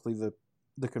forgotten. Hopefully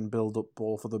they can build up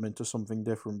both of them into something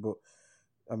different. But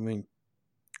I mean,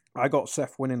 I got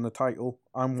Seth winning the title.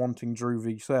 I'm wanting Drew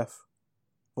v Seth,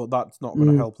 but that's not going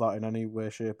to help that in any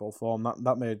way, shape, or form.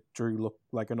 That made Drew look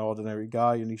like an ordinary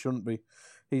guy, and he shouldn't be.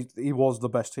 He was the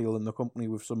best heel in the company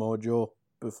with Samoa Joe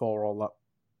before all that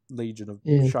Legion of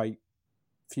shite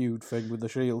feud thing with the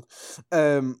Shield.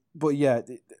 But yeah,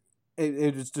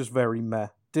 it was just very meh,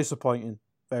 disappointing,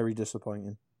 very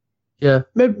disappointing. Yeah,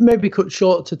 maybe cut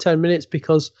short to 10 minutes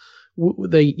because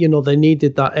they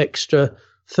needed that extra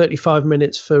 35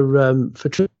 minutes for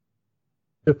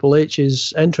Triple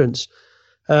H's entrance.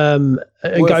 And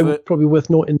Guy, probably worth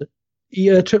noting that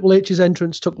Triple H's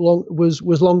entrance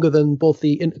was longer than both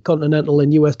the Intercontinental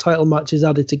and US title matches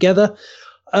added together.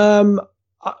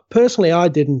 Personally, I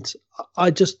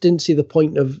just didn't see the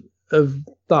point of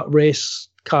that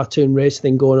cartoon race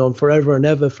thing going on forever and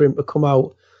ever for him to come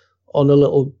out on a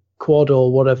little quad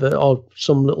or whatever, or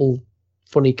some little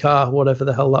funny car, whatever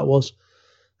the hell that was.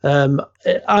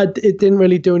 It didn't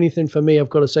really do anything for me,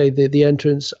 I've got to say. The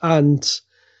entrance and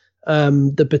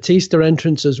the Batista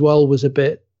entrance as well was a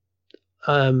bit,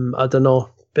 I don't know,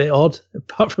 bit odd,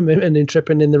 apart from him and him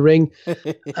tripping in the ring.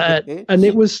 And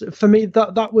it was, for me,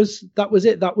 that was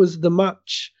it. That was the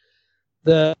match.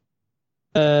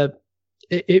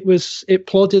 It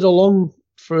plodded along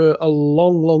for a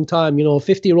long time. A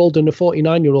 50-year-old and a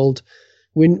 49-year-old.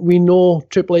 We know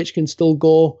Triple H can still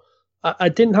go. I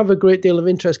didn't have a great deal of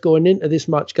interest going into this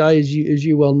match, Guy, as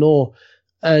you well know,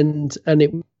 and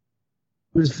it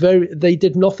was they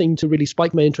did nothing to really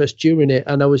spike my interest during it,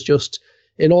 and I was just,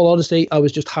 in all honesty, I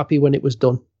was just happy when it was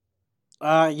done.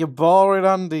 You're boring,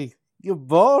 Andy. You're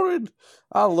boring.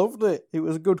 I loved it. It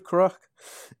was a good crack.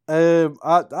 I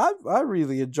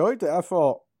really enjoyed it. I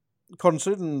thought,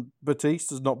 considering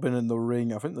Batista's not been in the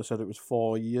ring, I think they said it was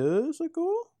 4 years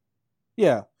ago.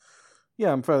 Yeah,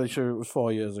 I'm fairly sure it was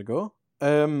 4 years ago.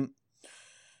 I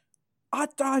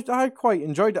quite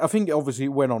enjoyed it. I think obviously it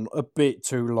went on a bit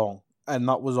too long, and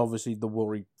that was obviously the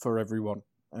worry for everyone.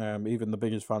 Even the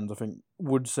biggest fans, I think,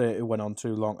 would say it went on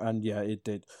too long, and yeah, it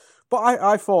did. But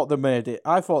I thought they made it.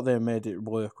 I thought they made it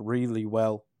work really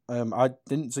well. I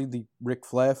didn't see the Ric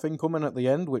Flair thing coming at the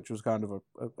end, which was kind of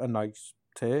a nice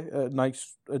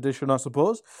nice addition, I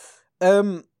suppose.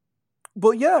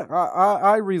 But yeah,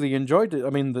 I really enjoyed it. I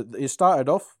mean, it started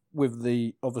off with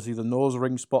obviously the nose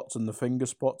ring spots and the finger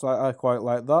spots. I quite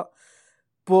like that.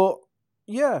 But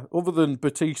yeah, other than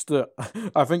Batista,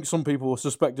 I think some people were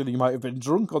suspecting he might have been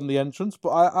drunk on the entrance. But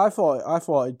I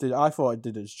thought it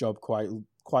did its job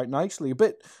quite nicely.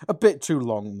 A bit too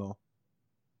long though.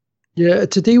 Yeah,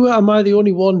 Tadiwa, am I the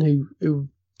only one who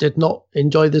did not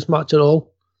enjoy this match at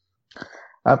all?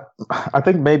 I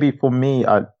think maybe for me,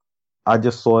 I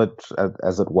just saw it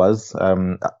as it was.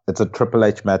 It's a Triple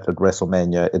H match at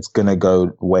WrestleMania. It's gonna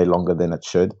go way longer than it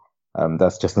should.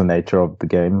 That's just the nature of the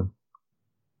game.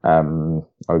 Oh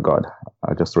God,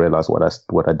 I just realized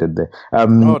what I did there.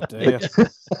 Oh dear,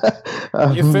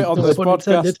 you fit on this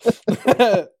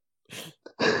podcast.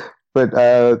 But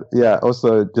yeah,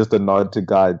 also just a nod to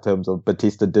Guy in terms of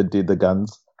Batista did do the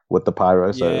guns with the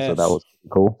pyro, so that was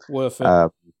cool. Worth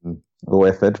it.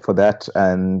 Worth it for that.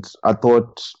 And I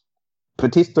thought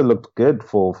Batista looked good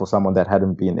for someone that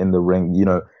hadn't been in the ring. You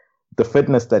know, the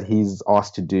fitness that he's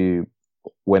asked to do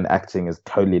when acting is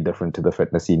totally different to the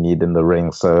fitness he need in the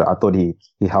ring. So I thought he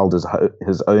held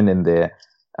his own in there.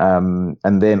 And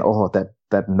then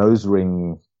that nose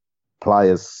ring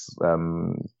pliers,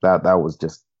 that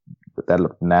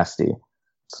looked nasty.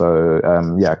 So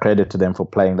yeah, credit to them for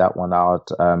playing that one out.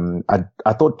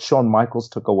 I thought Shawn Michaels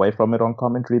took away from it on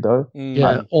commentary though.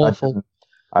 Yeah, awful.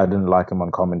 I didn't like him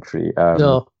on commentary.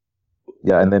 No.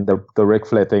 Yeah, and then the Ric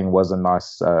Flair thing was a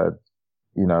nice,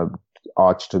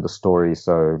 arch to the story.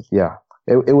 So yeah,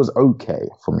 it was okay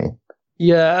for me.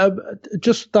 Yeah,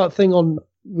 just that thing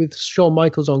with Shawn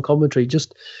Michaels on commentary.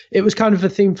 It was kind of a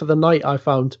theme for the night. I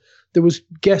found there was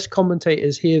guest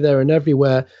commentators here, there, and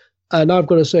everywhere. And I've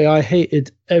got to say, I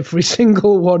hated every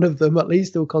single one of them. At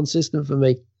least they were consistent for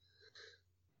me.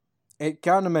 It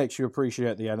kind of makes you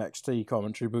appreciate the NXT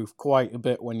commentary booth quite a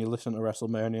bit when you listen to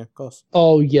WrestleMania. Cause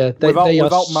oh, yeah. They are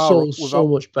so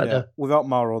much better. Yeah, without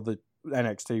Mauro, the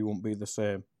NXT won't be the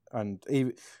same. And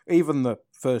even the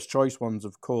first choice ones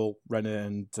of Cole, Renee,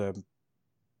 and oh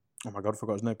my God, I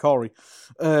forgot his name, Corey.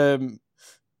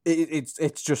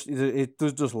 There's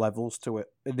just levels to it.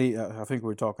 I think we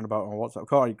were talking about on WhatsApp.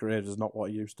 Corey Graves is not what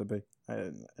he used to be,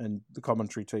 and the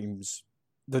commentary teams,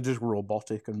 they're just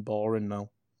robotic and boring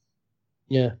now.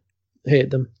 Yeah,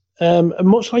 hate them.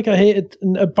 Much like I hated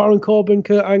Baron Corbin,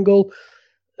 Kurt Angle.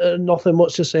 Nothing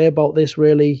much to say about this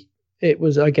really.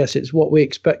 I guess it's what we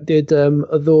expected.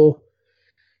 Although,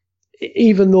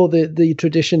 even though the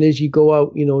tradition is you go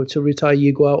out, to retire,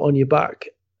 you go out on your back.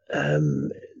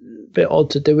 Bit odd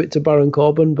to do it to Baron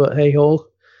Corbin, but hey ho.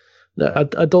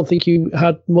 I don't think you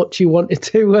had much you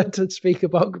wanted to speak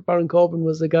about. Baron Corbin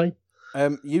was the guy.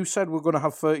 You said we're going to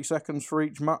have 30 seconds for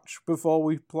each match before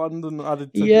we planned and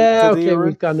added to okay,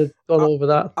 we've kind of gone over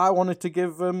that. I wanted to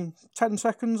give 10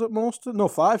 seconds at most. No,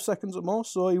 5 seconds at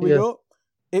most, so here we go.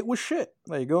 It was shit.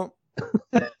 There you go.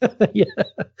 Yeah.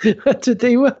 To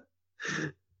do it.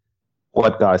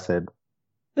 What Guy said.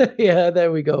 Yeah,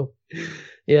 there we go.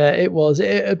 Yeah, it was.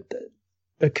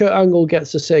 Kurt Angle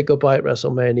gets to say goodbye at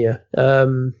WrestleMania.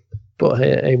 But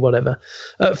hey, whatever.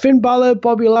 Finn Balor,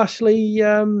 Bobby Lashley,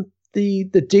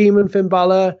 the Demon Finn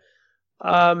Balor.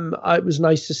 It was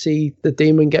nice to see the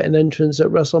Demon get an entrance at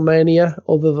WrestleMania.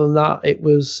 Other than that, it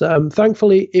was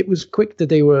thankfully it was quick to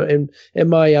do in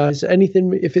my eyes.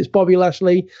 Anything if it's Bobby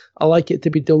Lashley, I like it to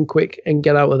be done quick and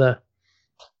get out of there.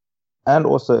 And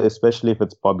also, especially if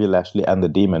it's Bobby Lashley and the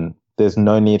Demon, there's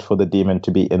no need for the Demon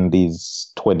to be in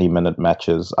these 20-minute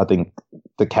matches. I think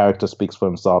the character speaks for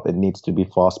himself. It needs to be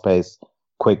fast-paced,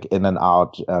 quick in and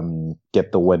out,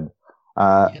 get the win.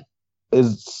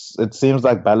 It seems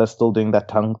like Balor's still doing that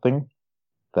tongue thing.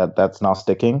 That's now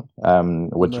sticking,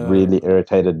 which really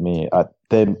irritated me.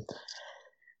 They're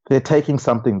taking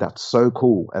something that's so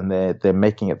cool and they're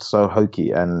making it so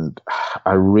hokey. And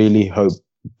I really hope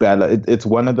Balor. It's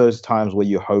one of those times where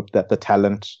you hope that the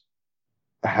talent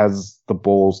has the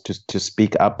balls to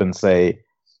speak up and say,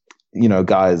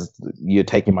 guys, you're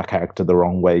taking my character the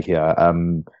wrong way here.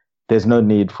 There's no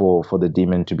need for the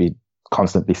Demon to be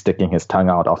constantly sticking his tongue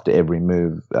out after every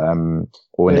move,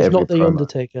 or in every not the promo.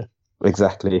 Undertaker.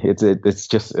 Exactly.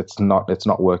 It's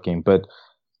not working. But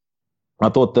I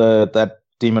thought that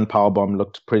Demon Powerbomb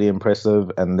looked pretty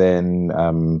impressive, and then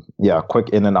quick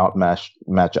in and out match.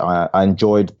 I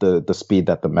enjoyed the speed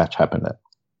that the match happened at.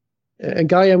 And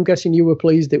Guy, I'm guessing you were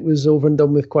pleased it was over and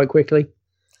done with quite quickly.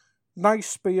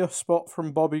 Nice spear spot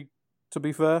from Bobby, to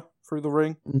be fair, through the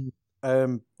ring.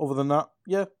 Mm-hmm. Other than that,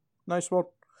 yeah, nice one.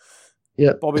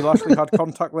 Yeah. Bobby Lashley had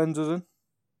contact lenses in.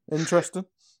 Interesting.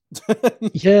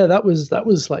 Yeah, that was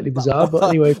slightly bizarre, but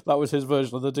anyway. That was his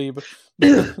version of the Diva.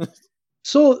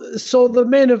 So the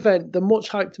main event, the much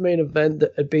hyped main event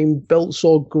that had been built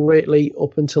so greatly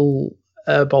up until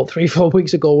about 3-4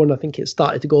 weeks ago, when I think it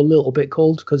started to go a little bit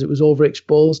cold because it was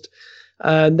overexposed.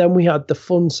 And then we had the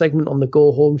fun segment on the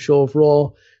Go Home show of Raw.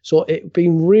 So it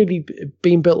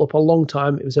been built up a long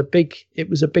time. It was a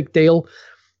big deal.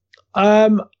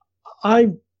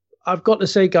 I've got to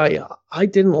say, Guy, I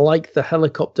didn't like the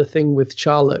helicopter thing with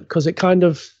Charlotte because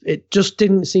it just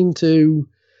didn't seem to.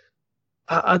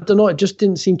 I don't know. It just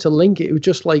didn't seem to link it. It was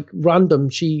just like random.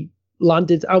 She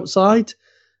landed outside,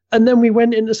 and then we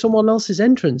went into someone else's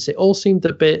entrance. It all seemed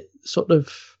a bit sort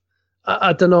of,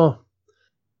 I don't know,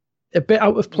 a bit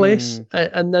out of place.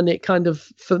 And then it kind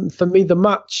of, for me, the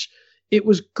match, it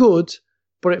was good,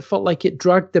 but it felt like it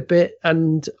dragged a bit,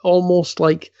 and almost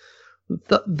like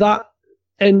that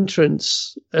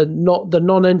entrance, and not the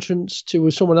non-entrance to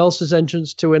someone else's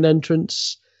entrance to an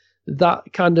entrance.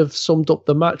 That kind of summed up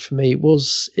the match for me.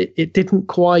 It didn't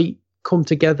quite come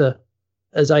together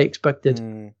as I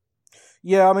expected.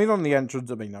 Yeah, I mean, on the entrance,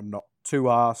 I'm not too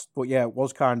arsed, but yeah, it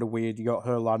was kind of weird. You got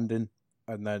her landing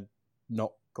and then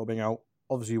not coming out.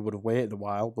 Obviously, you would have waited a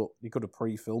while, but you could have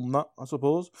pre-filmed that, I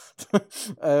suppose.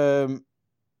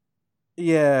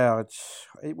 Yeah,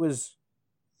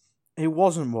 it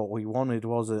wasn't what we wanted,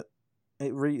 was it?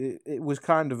 It was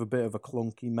kind of a bit of a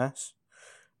clunky mess.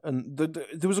 And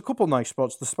there was a couple of nice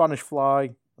spots. The Spanish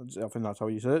Fly, I think that's how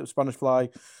you say it. Spanish Fly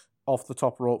off the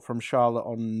top rope from Charlotte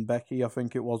on Becky, I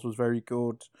think it was very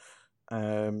good.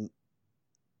 But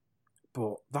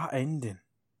that ending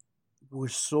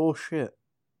was so shit.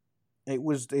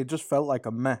 It just felt like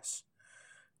a mess.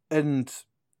 And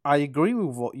I agree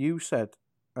with what you said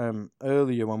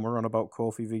earlier when we were on about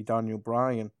Kofi v Daniel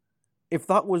Bryan. If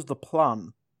that was the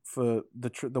plan for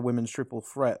the women's triple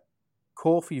threat,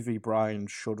 Kofi v Bryan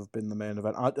should have been the main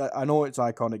event. I know it's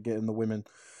iconic giving the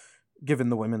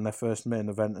women their first main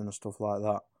event and stuff like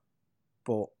that,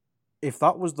 but if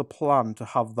that was the plan to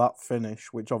have that finish,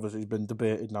 which obviously has been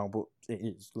debated now, but it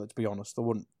is, let's be honest,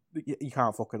 you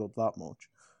can't fuck it up that much.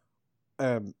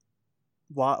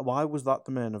 Why was that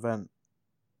the main event?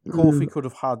 Kofi could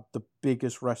have had the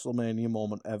biggest WrestleMania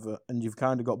moment ever, and you've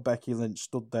kind of got Becky Lynch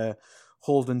stood there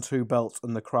holding 2 belts,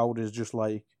 and the crowd is just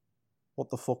like, what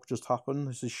the fuck just happened?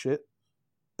 This is shit.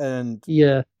 And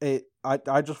yeah,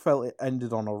 I just felt it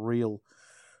ended on a real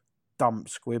damp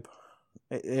squib.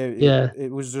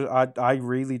 It was just, I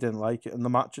really didn't like it. And the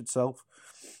match itself,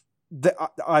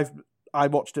 I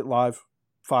watched it live,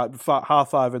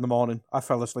 5:30 in the morning. I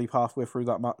fell asleep halfway through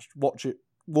that match.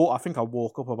 I think I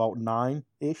woke up about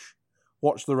 9-ish.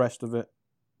 Watched the rest of it.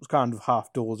 Was kind of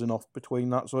half dozing off between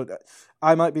that. So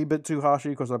I might be a bit too harshy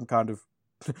because I'm kind of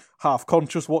half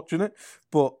conscious watching it,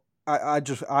 but I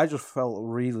just felt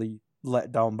really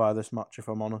let down by this match, if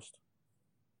I'm honest.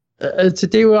 To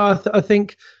do with, I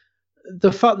think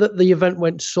the fact that the event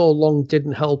went so long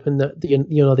didn't help, in that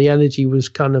the energy was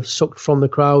kind of sucked from the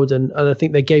crowd, and I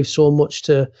think they gave so much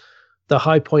to the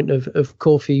high point of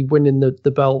Kofi winning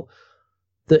the belt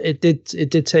that it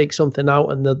did take something out,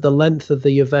 and the length of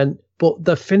the event, but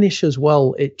the finish as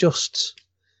well.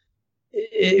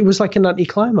 It was like an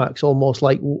anticlimax, almost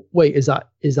like, wait, is that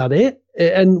it?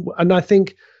 And I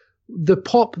think the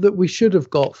pop that we should have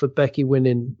got for Becky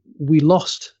winning, we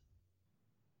lost.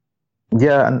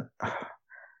 Yeah, and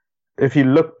if you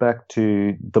look back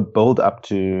to the build up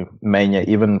to Mania,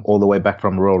 even all the way back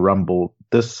from Royal Rumble,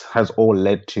 this has all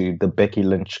led to the Becky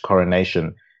Lynch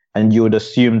coronation. And you would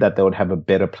assume that they would have a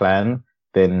better plan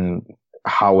than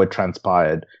how it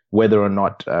transpired, whether or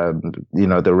not,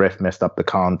 the ref messed up the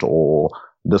count, or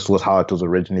this was how it was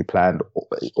originally planned,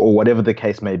 or whatever the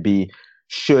case may be.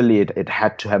 Surely it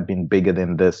had to have been bigger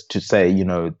than this to say,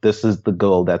 this is the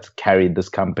girl that's carried this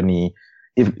company.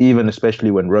 Especially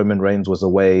when Roman Reigns was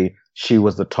away, she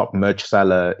was the top merch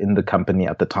seller in the company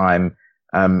at the time.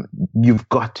 You've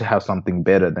got to have something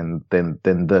better than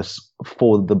this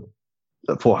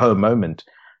for her moment.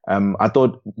 I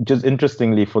thought, just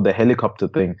interestingly, for the helicopter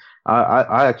thing,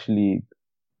 I actually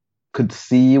could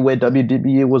see where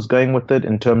WWE was going with it,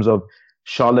 in terms of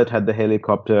Charlotte had the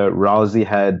helicopter, Rousey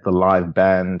had the live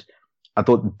band. I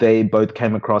thought they both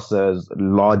came across as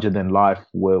larger than life,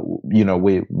 where,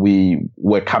 we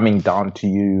were coming down to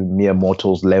you mere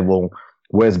mortals level,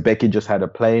 whereas Becky just had a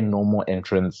plain normal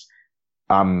entrance,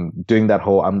 doing that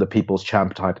whole I'm the people's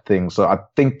champ type thing. So I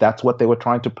think that's what they were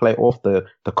trying to play off, the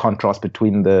contrast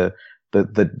between the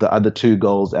other two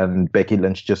girls and Becky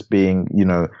Lynch just being,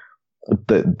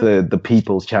 the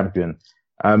people's champion.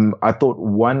 I thought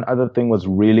one other thing was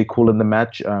really cool in the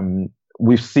match.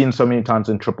 We've seen so many times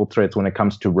in triple threats when it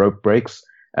comes to rope breaks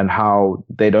and how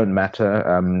they don't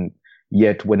matter.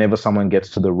 Yet whenever someone gets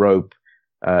to the rope,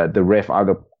 the ref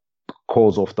either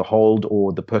calls off the hold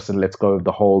or the person lets go of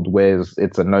the hold, whereas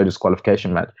it's a no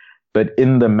disqualification match. But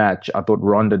in the match, I thought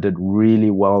Ronda did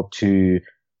really well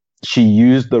she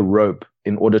used the rope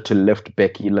in order to lift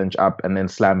Becky Lynch up and then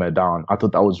slam her down. I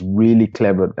thought that was really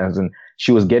clever, as in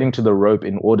she was getting to the rope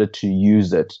in order to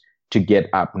use it to get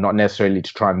up, not necessarily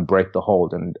to try and break the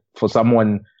hold. And for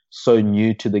someone so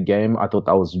new to the game, I thought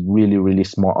that was really, really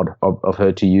smart of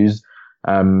her to use.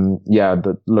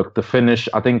 The finish,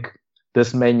 I think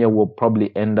this Mania will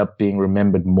probably end up being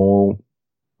remembered more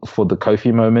for the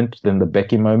Kofi moment than the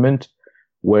Becky moment,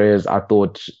 whereas I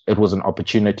thought it was an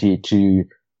opportunity to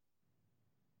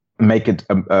make it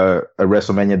a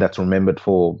WrestleMania that's remembered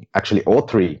for actually all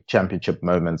three championship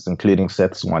moments, including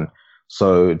Seth's one.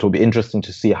 So it will be interesting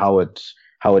to see how it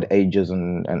ages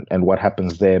and what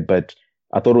happens there. But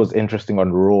I thought it was interesting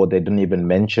on Raw. They didn't even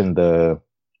mention the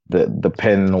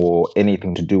pen or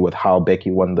anything to do with how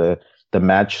Becky won the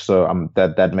match. So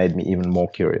that made me even more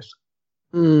curious.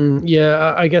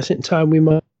 I guess in time we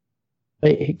might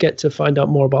get to find out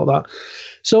more about that.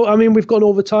 So, I mean, we've gone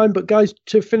over time, but guys,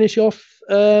 to finish off,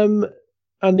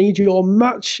 I need your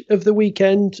match of the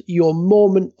weekend, your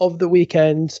moment of the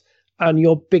weekend, and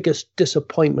your biggest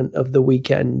disappointment of the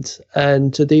weekend.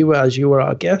 And Tadiwa, as you are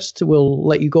our guest, we'll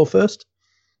let you go first.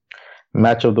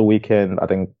 Match of the weekend, I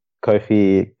think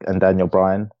Kofi and Daniel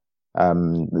Bryan.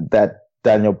 That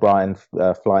Daniel Bryan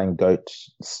flying goat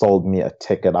sold me a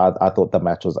ticket. I thought the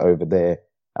match was over there.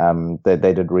 They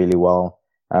did really well.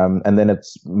 And then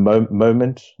it's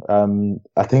moment.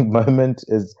 I think moment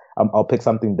is, I'll pick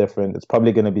something different. It's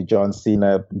probably going to be John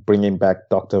Cena bringing back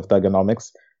Doctor of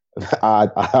Thuganomics. I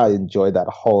enjoyed that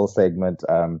whole segment,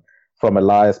 from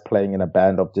Elias playing in a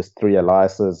band of just 3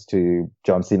 Eliases to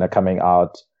John Cena coming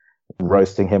out,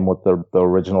 roasting him with the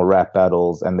original rap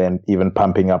battles, and then even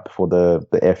pumping up for the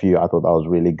FU. I thought that was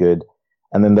really good.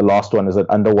 And then the last one, is it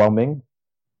underwhelming?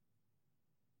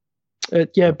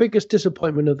 Biggest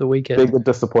disappointment of the weekend. Biggest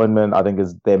disappointment, I think,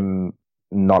 is them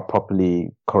not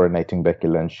properly coronating Becky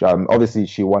Lynch. Obviously,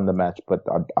 she won the match, but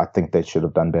I think they should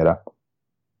have done better.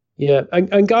 Yeah,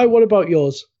 and Guy, what about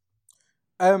yours?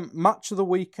 Match of the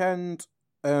weekend,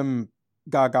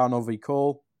 Gargano v.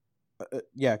 Cole.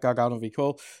 Gargano v.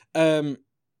 Cole.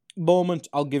 Moment,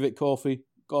 I'll give it Kofi,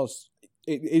 because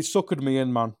it suckered me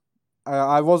in, man.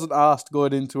 I wasn't asked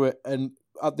going into it, and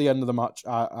at the end of the match,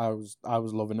 I was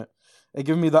loving it. It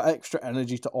gave me that extra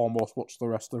energy to almost watch the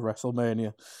rest of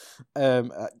WrestleMania.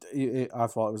 I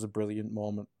thought it was a brilliant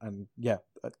moment, and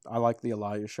I like the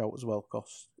Elias shout as well,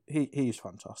 because he's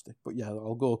fantastic. But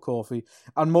I'll go Kofi.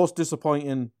 And most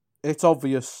disappointing, it's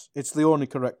obvious, it's the only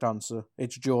correct answer.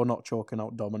 It's Joe not choking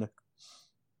out Dominic.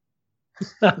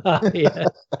 Yeah,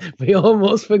 we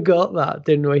almost forgot that,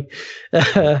 didn't we?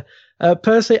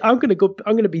 Personally, I'm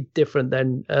going to be different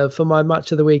then. For my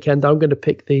match of the weekend, I'm going to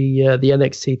pick the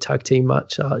NXT tag team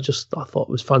match. I thought it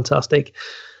was fantastic.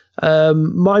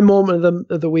 My moment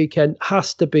of the weekend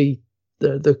has to be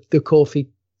the Kofi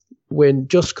win,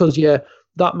 just because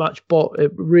that match, but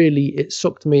it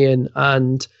sucked me in,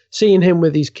 and seeing him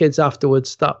with these kids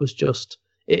afterwards, that was just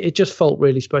it just felt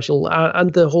really special,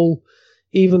 and the whole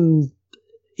even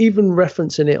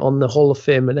referencing it on the Hall of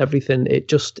Fame and everything,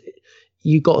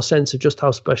 you got a sense of just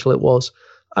how special it was.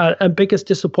 And biggest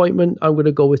disappointment, I'm going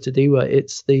to go with Tadiwa.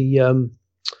 It's the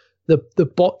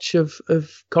botch of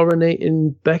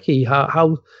coronating Becky.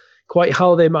 How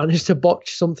they managed to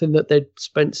botch something that they'd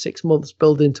spent 6 months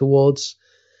building towards.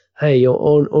 Hey,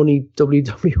 only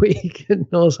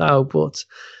WWE knows how. But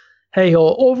hey,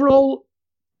 overall,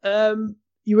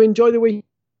 you enjoy the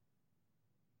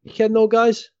weekend, though,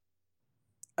 guys?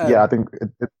 I think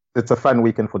it's a fun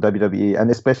weekend for WWE,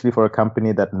 and especially for a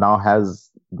company that now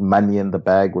has money in the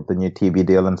bag with the new TV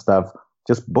deal and stuff.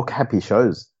 Just book happy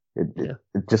shows. It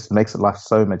just makes life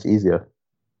so much easier.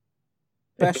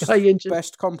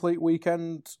 Best complete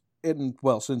weekend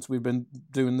since we've been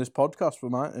doing this podcast,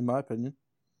 in my opinion.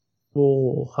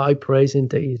 Oh, high praise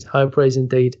indeed. High praise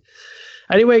indeed.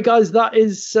 Anyway, guys,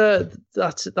 that's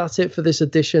it for this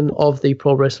edition of the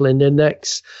Pro Wrestling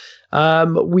Index.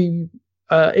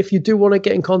 If you do want to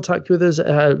get in contact with us,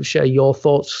 share your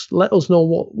thoughts. Let us know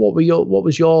what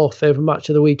was your favourite match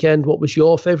of the weekend? What was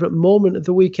your favourite moment of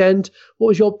the weekend? What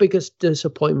was your biggest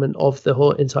disappointment of the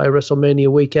whole entire WrestleMania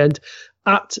weekend?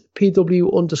 At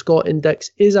PW_index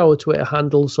is our Twitter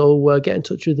handle, so get in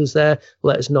touch with us there.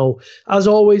 Let us know. As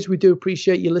always, we do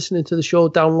appreciate you listening to the show,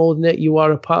 downloading it. You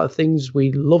are a part of things.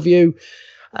 We love you.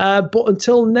 But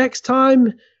until next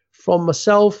time, from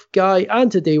myself, Guy,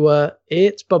 and Tadiwa,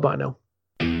 it's bye-bye now.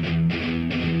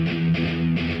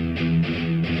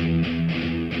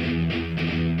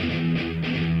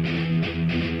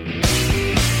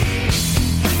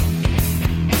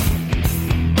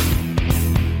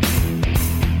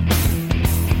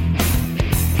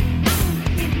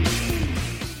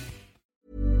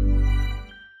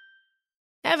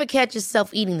 Ever catch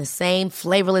yourself eating the same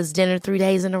flavorless dinner 3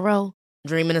 days in a row?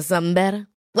 Dreaming of something better?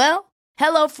 Well,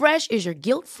 HelloFresh is your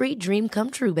guilt-free dream come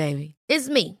true, baby. It's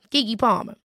me, Keke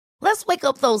Palmer. Let's wake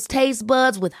up those taste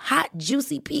buds with hot,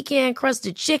 juicy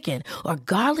pecan-crusted chicken or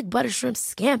garlic butter shrimp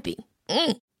scampi.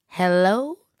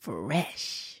 Hello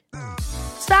Fresh.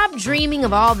 Stop dreaming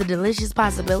of all the delicious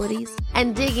possibilities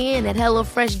and dig in at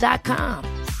HelloFresh.com.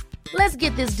 Let's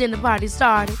get this dinner party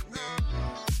started.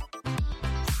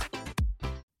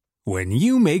 When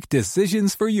you make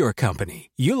decisions for your company,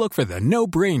 you look for the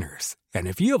no-brainers. And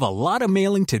if you have a lot of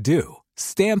mailing to do,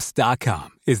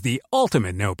 Stamps.com is the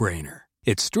ultimate no-brainer.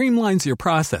 It streamlines your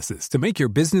processes to make your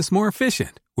business more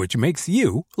efficient, which makes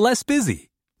you less busy.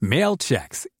 Mail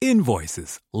checks,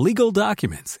 invoices, legal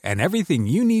documents, and everything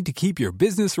you need to keep your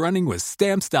business running with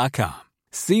Stamps.com.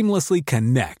 Seamlessly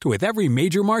connect with every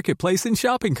major marketplace and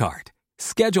shopping cart.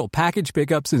 Schedule package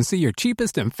pickups and see your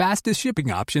cheapest and fastest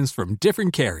shipping options from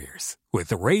different carriers,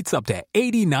 with rates up to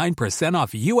 89%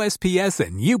 off USPS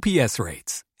and UPS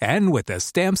rates. And with the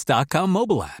Stamps.com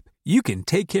mobile app, you can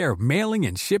take care of mailing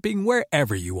and shipping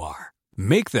wherever you are.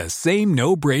 Make the same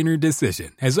no-brainer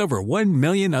decision as over 1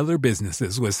 million other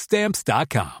businesses with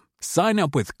Stamps.com. Sign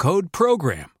up with code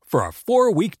PROGRAM for a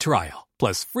 4-week trial,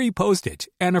 plus free postage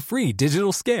and a free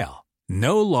digital scale.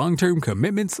 No long-term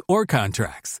commitments or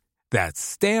contracts. That's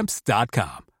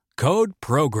Stamps.com. Code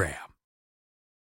PROGRAM.